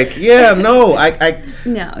 But like, no.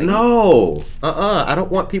 I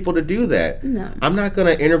don't want people to do that. No. I'm not going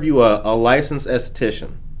to interview a licensed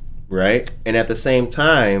esthetician, right? And at the same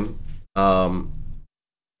time,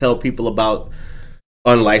 tell people about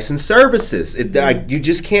unlicensed services. You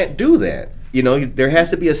just can't do that. You know, there has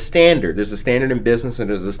to be a standard. There's a standard in business and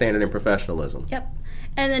there's a standard in professionalism. Yep.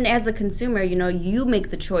 And then as a consumer, you know, you make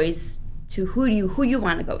the choice to who you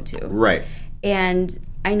want to go to. Right. And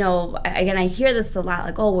I know, again, I hear this a lot,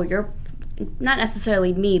 like, oh, well, you're not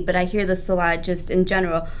necessarily me, but I hear this a lot just in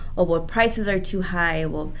general. Oh, well, prices are too high.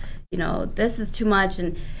 Well, you know, this is too much.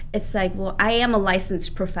 And it's like, well, I am a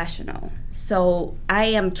licensed professional, so I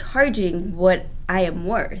am charging what I am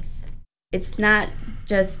worth. It's not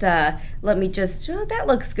just let me just, that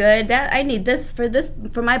looks good, that I need this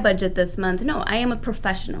for my budget this month. No, I am a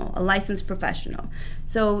professional, a licensed professional.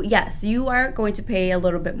 So yes, you are going to pay a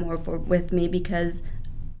little bit more with me because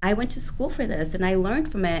I went to school for this and I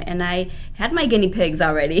learned from it and I had my guinea pigs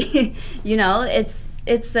already. You know,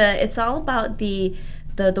 it's all about the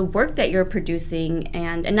work that you're producing,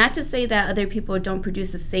 and not to say that other people don't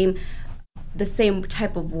produce the same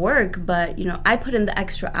type of work, but you know, I put in the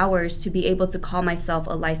extra hours to be able to call myself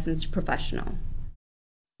a licensed professional.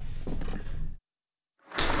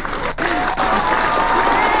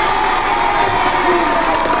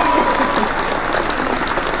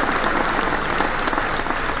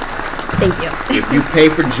 Thank you. If you pay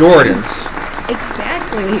for Jordans,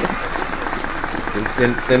 exactly.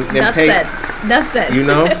 Then Enough pay. Enough said. You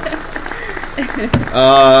know.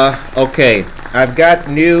 Okay. I've got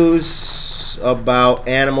news about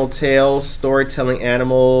animal tales, storytelling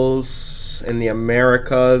animals in the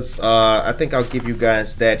Americas. I think I'll give you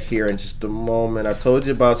guys that here in just a moment. I told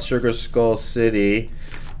you about Sugar Skull City.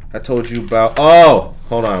 I told you about. Oh,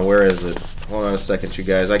 hold on. Where is it? Hold on a second, you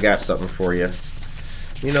guys. I got something for you.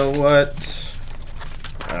 You know what?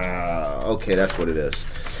 Okay, that's what it is.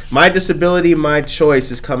 My Disability, My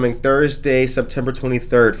Choice is coming Thursday, September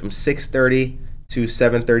 23rd from 6:30 to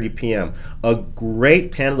 7:30 p.m. A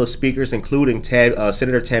great panel of speakers including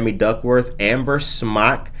Senator Tammy Duckworth, Amber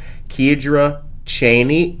Smock, Kedra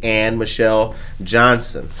Cheney, and Michelle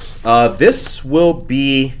Johnson. This will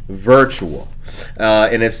be virtual.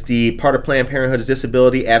 And it's the part of Planned Parenthood's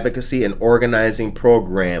Disability Advocacy and Organizing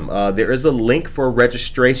Program. There is a link for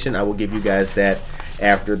registration. I will give you guys that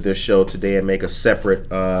after the show today and make a separate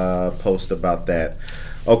post about that.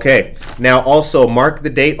 Okay, now also mark the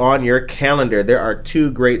date on your calendar. There are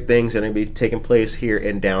two great things that are going to be taking place here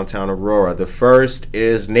in downtown Aurora. The first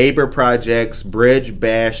is Neighbor Project's Bridge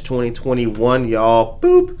Bash 2021, y'all.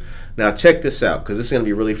 Boop. Now check this out, because this is going to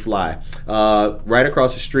be really fly. Right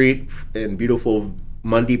across the street in beautiful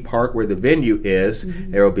Mundy Park, where the venue is,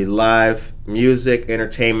 there will be live music,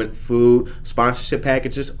 entertainment, food. Sponsorship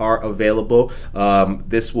packages are available.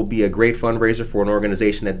 This will be a great fundraiser for an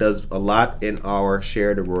organization that does a lot in our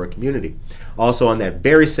shared Aurora community. Also on that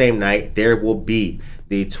very same night, there will be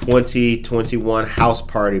the 2021 house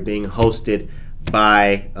party being hosted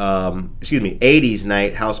by 80s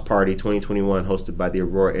Night House Party 2021, hosted by the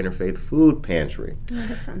Aurora Interfaith Food Pantry. Oh,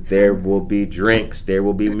 that sounds there fun. will be drinks, there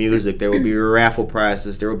will be music, there will be raffle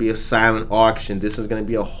prizes, there will be a silent auction. This is going to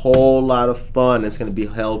be a whole lot of fun. It's going to be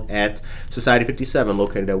held at Society 57,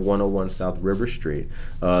 located at 101 South River Street.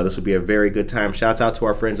 This will be a very good time. Shouts out to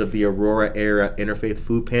our friends of the Aurora Area Interfaith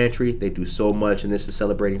Food Pantry. They do so much, and this is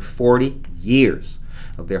celebrating 40 years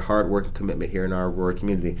of their hard work and commitment here in our Aurora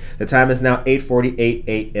community. The time is now 8:48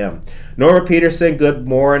 a.m. Norma Peterson, good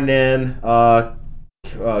morning.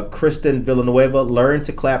 Kristen Villanueva, learn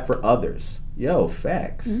to clap for others. Yo,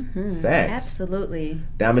 facts. Facts. Absolutely.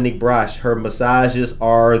 Dominique Brosh, her massages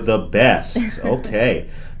are the best. Okay.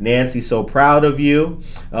 Nancy, so proud of you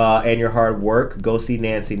and your hard work. Go see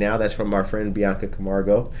Nancy now. That's from our friend Bianca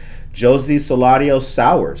Camargo. Josie Solario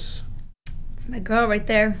Sowers. It's my girl right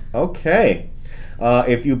there. Okay.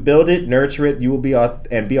 If you build it, nurture it, you will be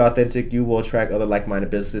and be authentic. You will attract other like-minded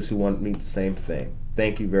businesses who want to meet the same thing.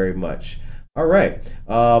 Thank you very much. All right.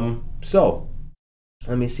 So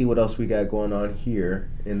let me see what else we got going on here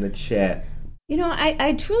in the chat. You know,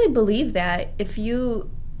 I truly believe that it's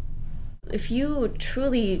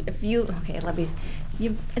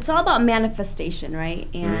all about manifestation, right?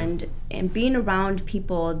 And being around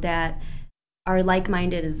people that are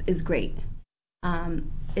like-minded is great.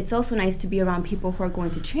 It's also nice to be around people who are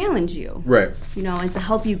going to challenge you, right? You know, and to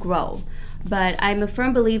help you grow. But I'm a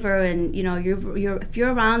firm believer in, you know, if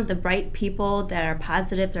you're around the right people that are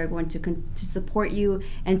positive, that are going to support you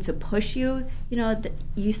and to push you, you know,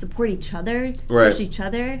 you support each other, push each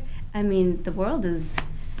other. I mean, the world is,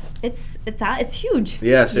 it's huge.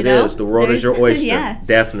 Yes, it is. The world is your oyster. Yeah.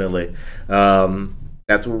 Definitely.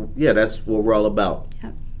 That's what we're all about.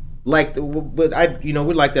 Yep. But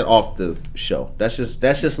we like that off the show. That's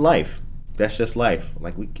just life. That's just life.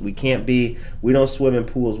 Like we don't swim in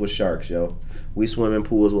pools with sharks, yo. We swim in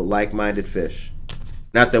pools with like-minded fish.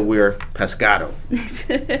 Not that we're pescado.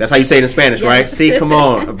 That's how you say it in Spanish, yes. Right? See, come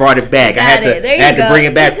on, I brought it back. I had to bring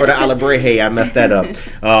it back for the alabreje. I messed that up.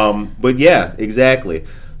 But yeah, exactly.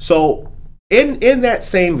 So in that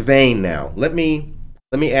same vein, now let me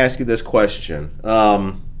ask you this question.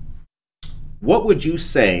 What would you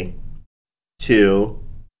say to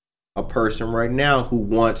a person right now who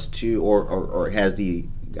wants to or has the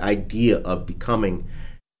idea of becoming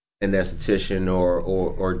an esthetician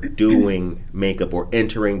or doing makeup or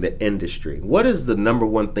entering the industry? What is the number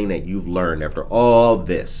one thing that you've learned after all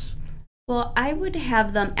this? Well, I would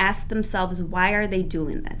have them ask themselves, why are they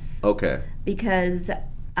doing this? Okay. Because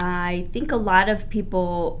I think a lot of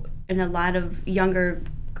people and a lot of younger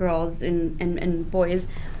girls and boys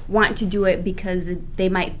want to do it because they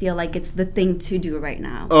might feel like it's the thing to do right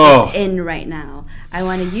now. Oh. It's in right now. I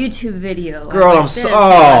want a YouTube video. Girl, I'm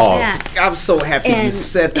so happy you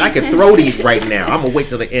said that. I could throw these right now. I'm going to wait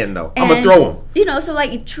till the end, though. I'm going to throw them. You know, so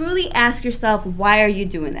like truly ask yourself, why are you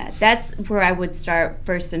doing that? That's where I would start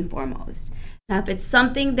first and foremost. Now, if it's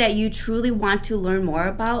something that you truly want to learn more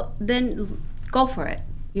about, then go for it.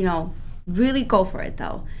 You know, really go for it,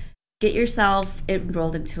 though. Get yourself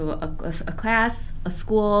enrolled into a class, a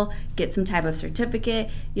school, get some type of certificate,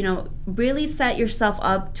 you know, really set yourself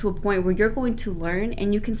up to a point where you're going to learn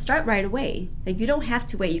and you can start right away. Like, you don't have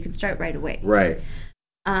to wait, you can start right away. Right.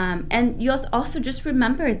 And you also just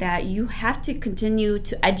remember that you have to continue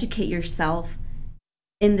to educate yourself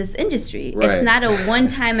in this industry. Right. It's not a one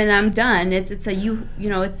time and I'm done. It's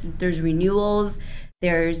there's renewals,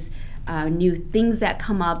 there's new things that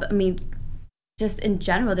come up. I mean, just in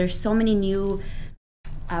general, there's so many new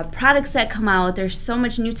products that come out. There's so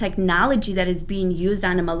much new technology that is being used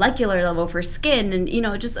on a molecular level for skin, and you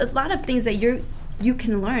know, just a lot of things that you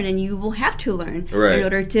can learn and you will have to learn in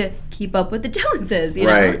order to keep up with the Joneses. You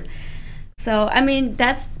know, so I mean,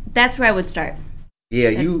 that's where I would start. Yeah,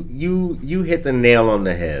 you hit the nail on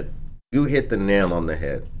the head. You hit the nail on the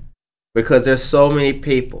head because there's so many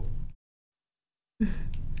people.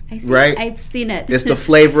 I've seen it. It's the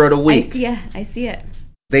flavor of the week. I see it.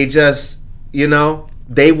 They just,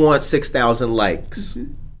 they want 6,000 likes.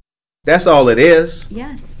 Mm-hmm. That's all it is.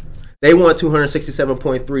 Yes. They want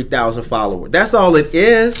 267.3 thousand followers. That's all it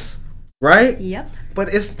is, right? Yep. But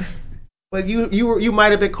you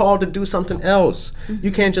might have been called to do something else. Mm-hmm.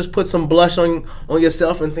 You can't just put some blush on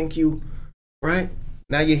yourself and think right?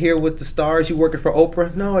 Now you're here with the stars, you working for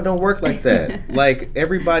Oprah? No, it don't work like that. Like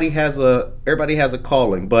everybody has a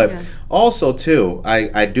calling. But also too,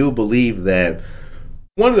 I do believe that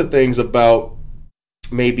one of the things about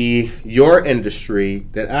maybe your industry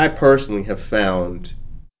that I personally have found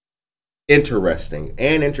interesting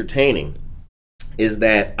and entertaining is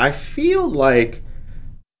that I feel like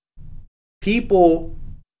people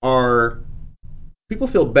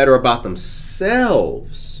feel better about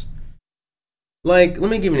themselves. Like, let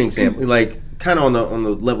me give you an example. Like, kind of on the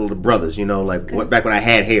level of the brothers, back when I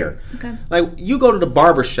had hair. Okay. Like, you go to the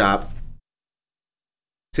barber shop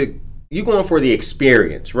you going for the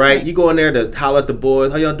experience, right? You go in there to holler at the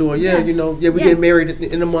boys. How y'all doing? Yeah, we get married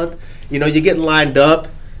in a month. You're getting lined up.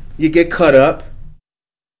 You get cut up.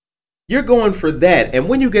 You're going for that. And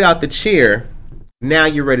when you get out the chair, now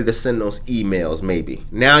you're ready to send those emails, maybe.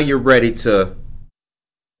 Now you're ready to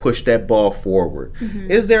push that ball forward. Mm-hmm.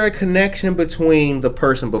 Is there a connection between the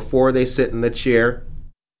person before they sit in the chair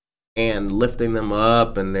and lifting them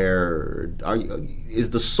up and is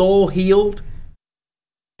the soul healed?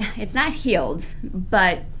 It's not healed,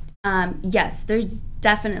 but yes, there's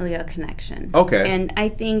definitely a connection. Okay. And I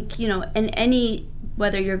think, in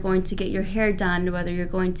whether you're going to get your hair done, whether you're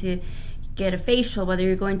going to get a facial, whether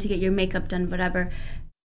you're going to get your makeup done, whatever,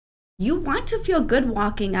 you want to feel good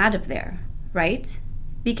walking out of there, right?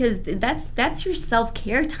 Because that's your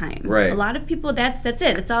self-care time. Right. A lot of people, that's it.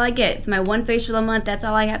 That's all I get. It's my one facial a month. That's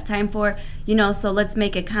all I have time for, so let's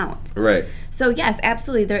make it count. Right. So yes,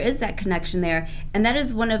 absolutely, there is that connection there. And that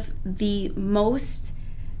is one of the most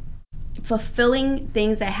fulfilling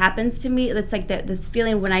things that happens to me. It's like this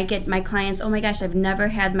feeling when I get my clients, oh my gosh, I've never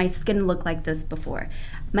had my skin look like this before.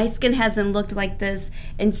 My skin hasn't looked like this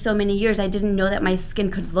in so many years. I didn't know that my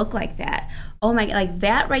skin could look like that. Oh my, like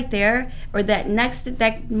that right there, or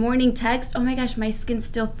that morning text, oh my gosh, my skin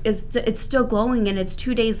it's still glowing and it's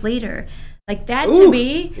 2 days later. Like that to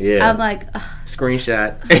me, yeah. I'm like, ugh.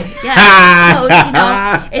 Screenshot.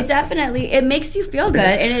 Yeah, it makes you feel good,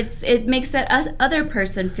 and it makes that other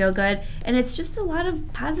person feel good, and it's just a lot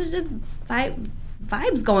of positive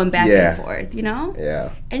vibes going back and forth,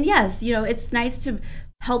 Yeah. And yes, it's nice to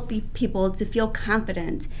help people to feel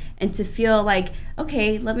confident and to feel like,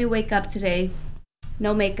 okay, let me wake up today,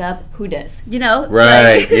 no makeup, who does?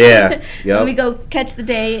 Right, yeah. Yep. Let me go catch the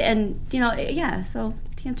day, and, so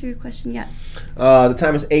to answer your question, yes. The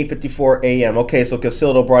time is 8:54 a.m. Okay, so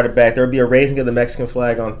Casildo brought it back. There will be a raising of the Mexican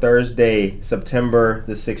flag on Thursday, September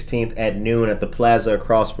the 16th at noon at the plaza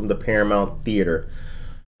across from the Paramount Theater.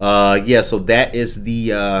 So that is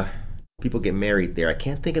the, people get married there. I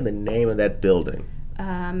can't think of the name of that building.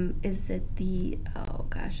 Is it the, oh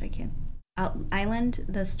gosh, I can't, Island,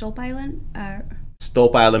 the Stope Island?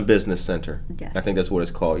 Stope Island Business Center. Yes. I think that's what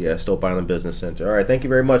it's called. Yeah, Stope Island Business Center. All right, thank you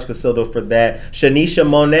very much, Casildo, for that. Shanisha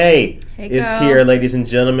Monet is here, ladies and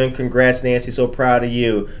gentlemen. Congrats, Nancy. So proud of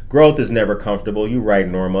you. Growth is never comfortable. You right,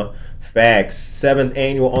 Norma. Facts. 7th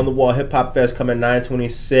Annual On the Wall Hip Hop Fest coming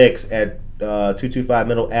 9/26 at 225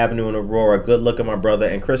 Middle Avenue in Aurora. Good looking, my brother.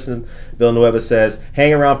 And Kristen Villanueva says,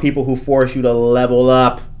 hang around people who force you to level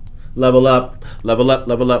up. Level up, level up,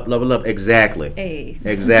 level up, level up. Exactly. Hey.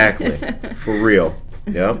 Exactly. For real.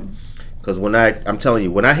 Yeah. Because I'm telling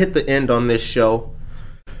you, when I hit the end on this show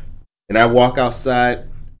and I walk outside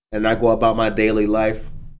and I go about my daily life,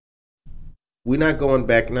 we're not going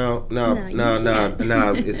back now. No.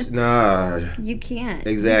 It's nah. You can't.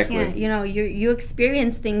 Exactly. You can't. You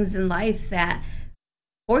experience things in life that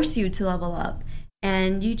force you to level up,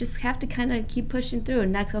 and you just have to kind of keep pushing through.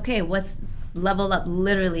 Next, okay, what's level up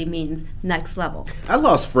literally means next level. I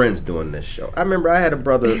lost friends doing this show. I remember I had a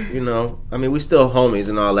brother, we still homies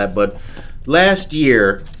and all that, but last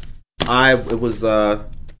year, I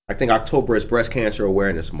think October is Breast Cancer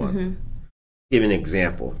Awareness Month. Mm-hmm. Give an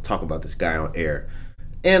example. Talk about this guy on air.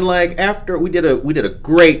 And after we did a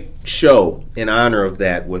great show in honor of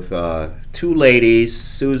that with two ladies,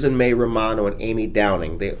 Susan May Romano and Amy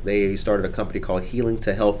Downing. They started a company called Healing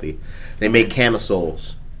to Healthy. They make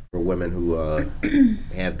camisoles for women who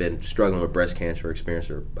have been struggling with breast cancer experience,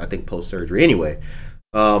 or I think post-surgery. Anyway,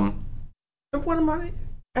 after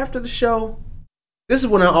the show, this is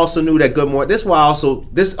when I also knew that Good Morning. This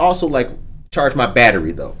also like charged my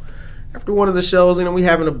battery though. After one of the shows, we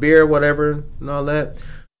having a beer, whatever, and all that.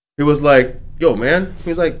 He was like, yo, man.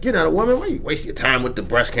 He's like, you're not a woman. Why you waste your time with the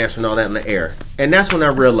breast cancer and all that in the air? And that's when I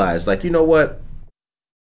realized, like, you know what?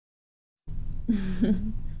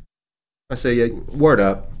 I say, yeah, word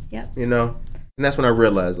up. Yep. And that's when I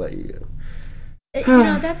realized, like,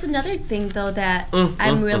 that's another thing, though, that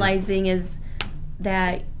I'm realizing is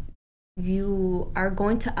that you are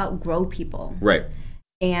going to outgrow people. Right.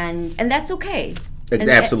 And that's okay.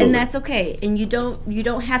 Absolutely. And that's okay. And you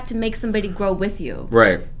don't have to make somebody grow with you.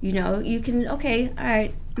 Right. You can, okay, all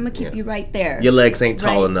right, I'm going to keep you right there. Your legs ain't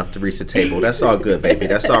tall enough to reach the table. That's all good, baby.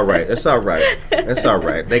 That's all right. That's all right. That's all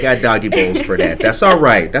right. They got doggy bowls for that. That's all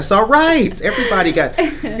right. That's all right. Everybody got,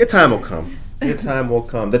 your time will come. Your time will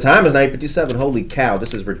come. The time is 9:57. Holy cow,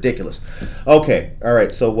 this is ridiculous. Okay, all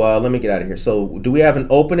right, so let me get out of here. So do we have an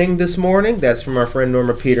opening this morning? That's from our friend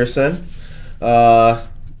Norma Peterson. Gonanru.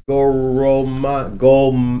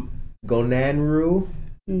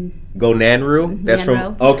 Gonanru. That's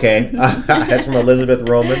from that's from Elizabeth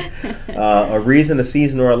Roman. A reason, a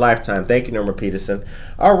season, or a lifetime. Thank you, Norma Peterson.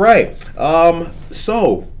 All right.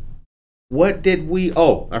 So what did we?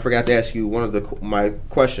 Oh, I forgot to ask you my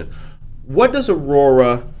question. What does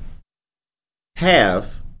Aurora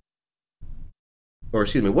have? Or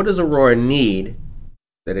excuse me, what does Aurora need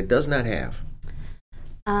that it does not have?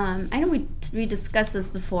 I know we discussed this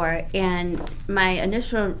before, and my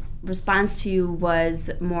initial response to you was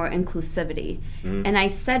more inclusivity. Mm-hmm. And I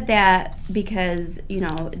said that because,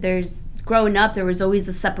 growing up, there was always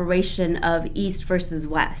a separation of East versus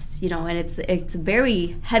West, and it's a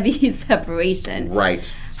very heavy separation.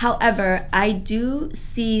 Right. However, I do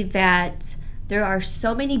see that there are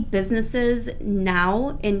so many businesses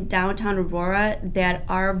now in downtown Aurora that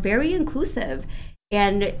are very inclusive,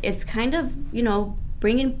 and it's kind of,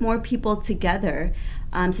 bringing more people together.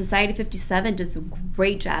 Society 57 does a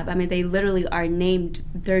great job. I mean, they literally are named,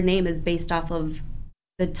 their name is based off of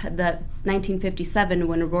the 1957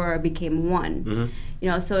 when Aurora became one.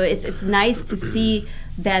 So it's nice to see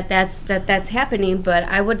that's happening, but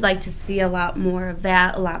I would like to see a lot more of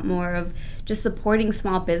that, a lot more of just supporting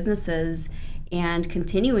small businesses and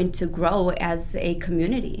continuing to grow as a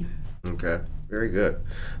community. Okay. Very good.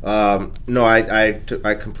 No,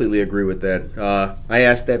 I completely agree with that. I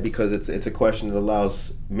asked that because it's a question that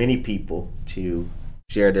allows many people to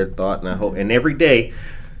share their thought, and I hope, and every day,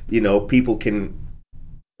 people can,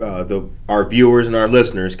 our viewers and our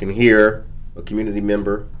listeners can hear a community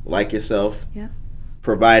member like yourself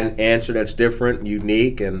provide an answer that's different,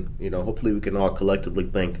 unique, and hopefully we can all collectively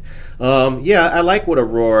think. I like what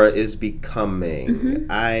Aurora is becoming.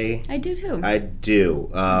 I do too. I do.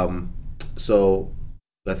 So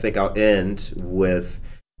I think I'll end with,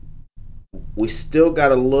 we still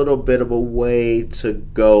got a little bit of a way to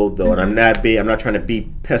go, though, and I'm not trying to be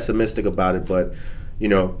pessimistic about it, but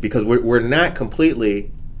because we're not completely,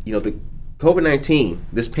 the COVID-19,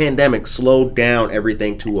 this pandemic slowed down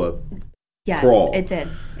everything to a crawl. It did.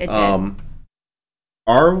 It did.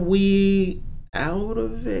 Are we out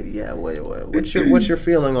of it? Yeah. What's your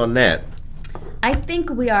feeling on that? I think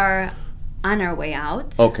we are on our way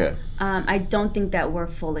out. Okay. I don't think that we're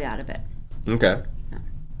fully out of it. Okay.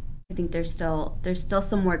 I think there's still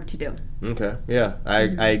some work to do. Okay. Yeah,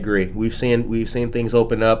 I agree. We've seen things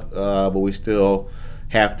open up, but we still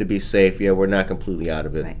have to be safe. Yeah, we're not completely out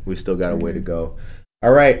of it. Right. We still got a way to go.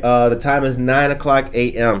 All right. The time is 9:00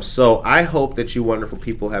 a.m. So I hope that you wonderful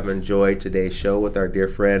people have enjoyed today's show with our dear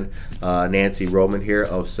friend Nancy Roman here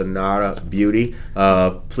of Sonara Beauty.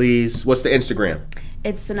 Please, what's the Instagram?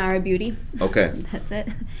 It's Sonara Beauty. Okay. That's it.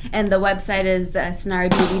 And the website is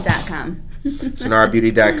sonarabeauty.com.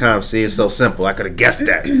 sonarabeauty.com. See, it's so simple. I could have guessed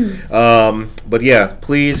that. But yeah,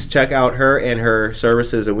 please check out her and her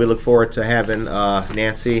services, and we look forward to having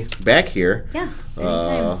Nancy back here. Yeah.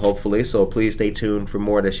 Anytime. Hopefully. So please stay tuned for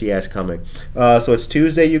more that she has coming. So it's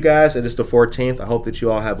Tuesday, you guys. It is the 14th. I hope that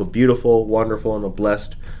you all have a beautiful, wonderful, and a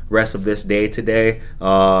blessed rest of this day today.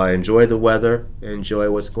 Enjoy the weather.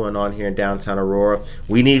 Enjoy what's going on here in downtown Aurora.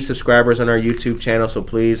 We need subscribers on our YouTube channel, so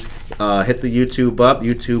please hit the YouTube up,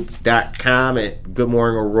 youtube.com at Good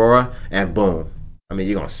Morning Aurora, and boom. I mean,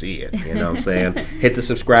 you're going to see it. You know what I'm saying? Hit the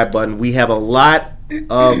subscribe button. We have a lot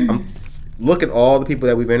of, look at all the people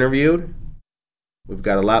that we've interviewed. We've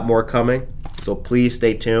got a lot more coming, so please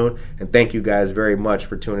stay tuned. And thank you guys very much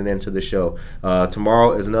for tuning into the show.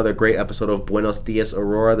 Tomorrow is another great episode of Buenos Dias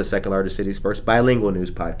Aurora, the second largest city's first bilingual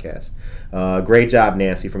news podcast. Great job,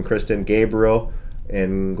 Nancy, from Kristen, Gabriel,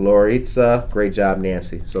 and Gloritza. Great job,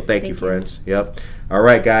 Nancy. So thank you, friends. Yep. All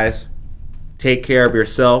right, guys. Take care of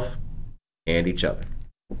yourself and each other.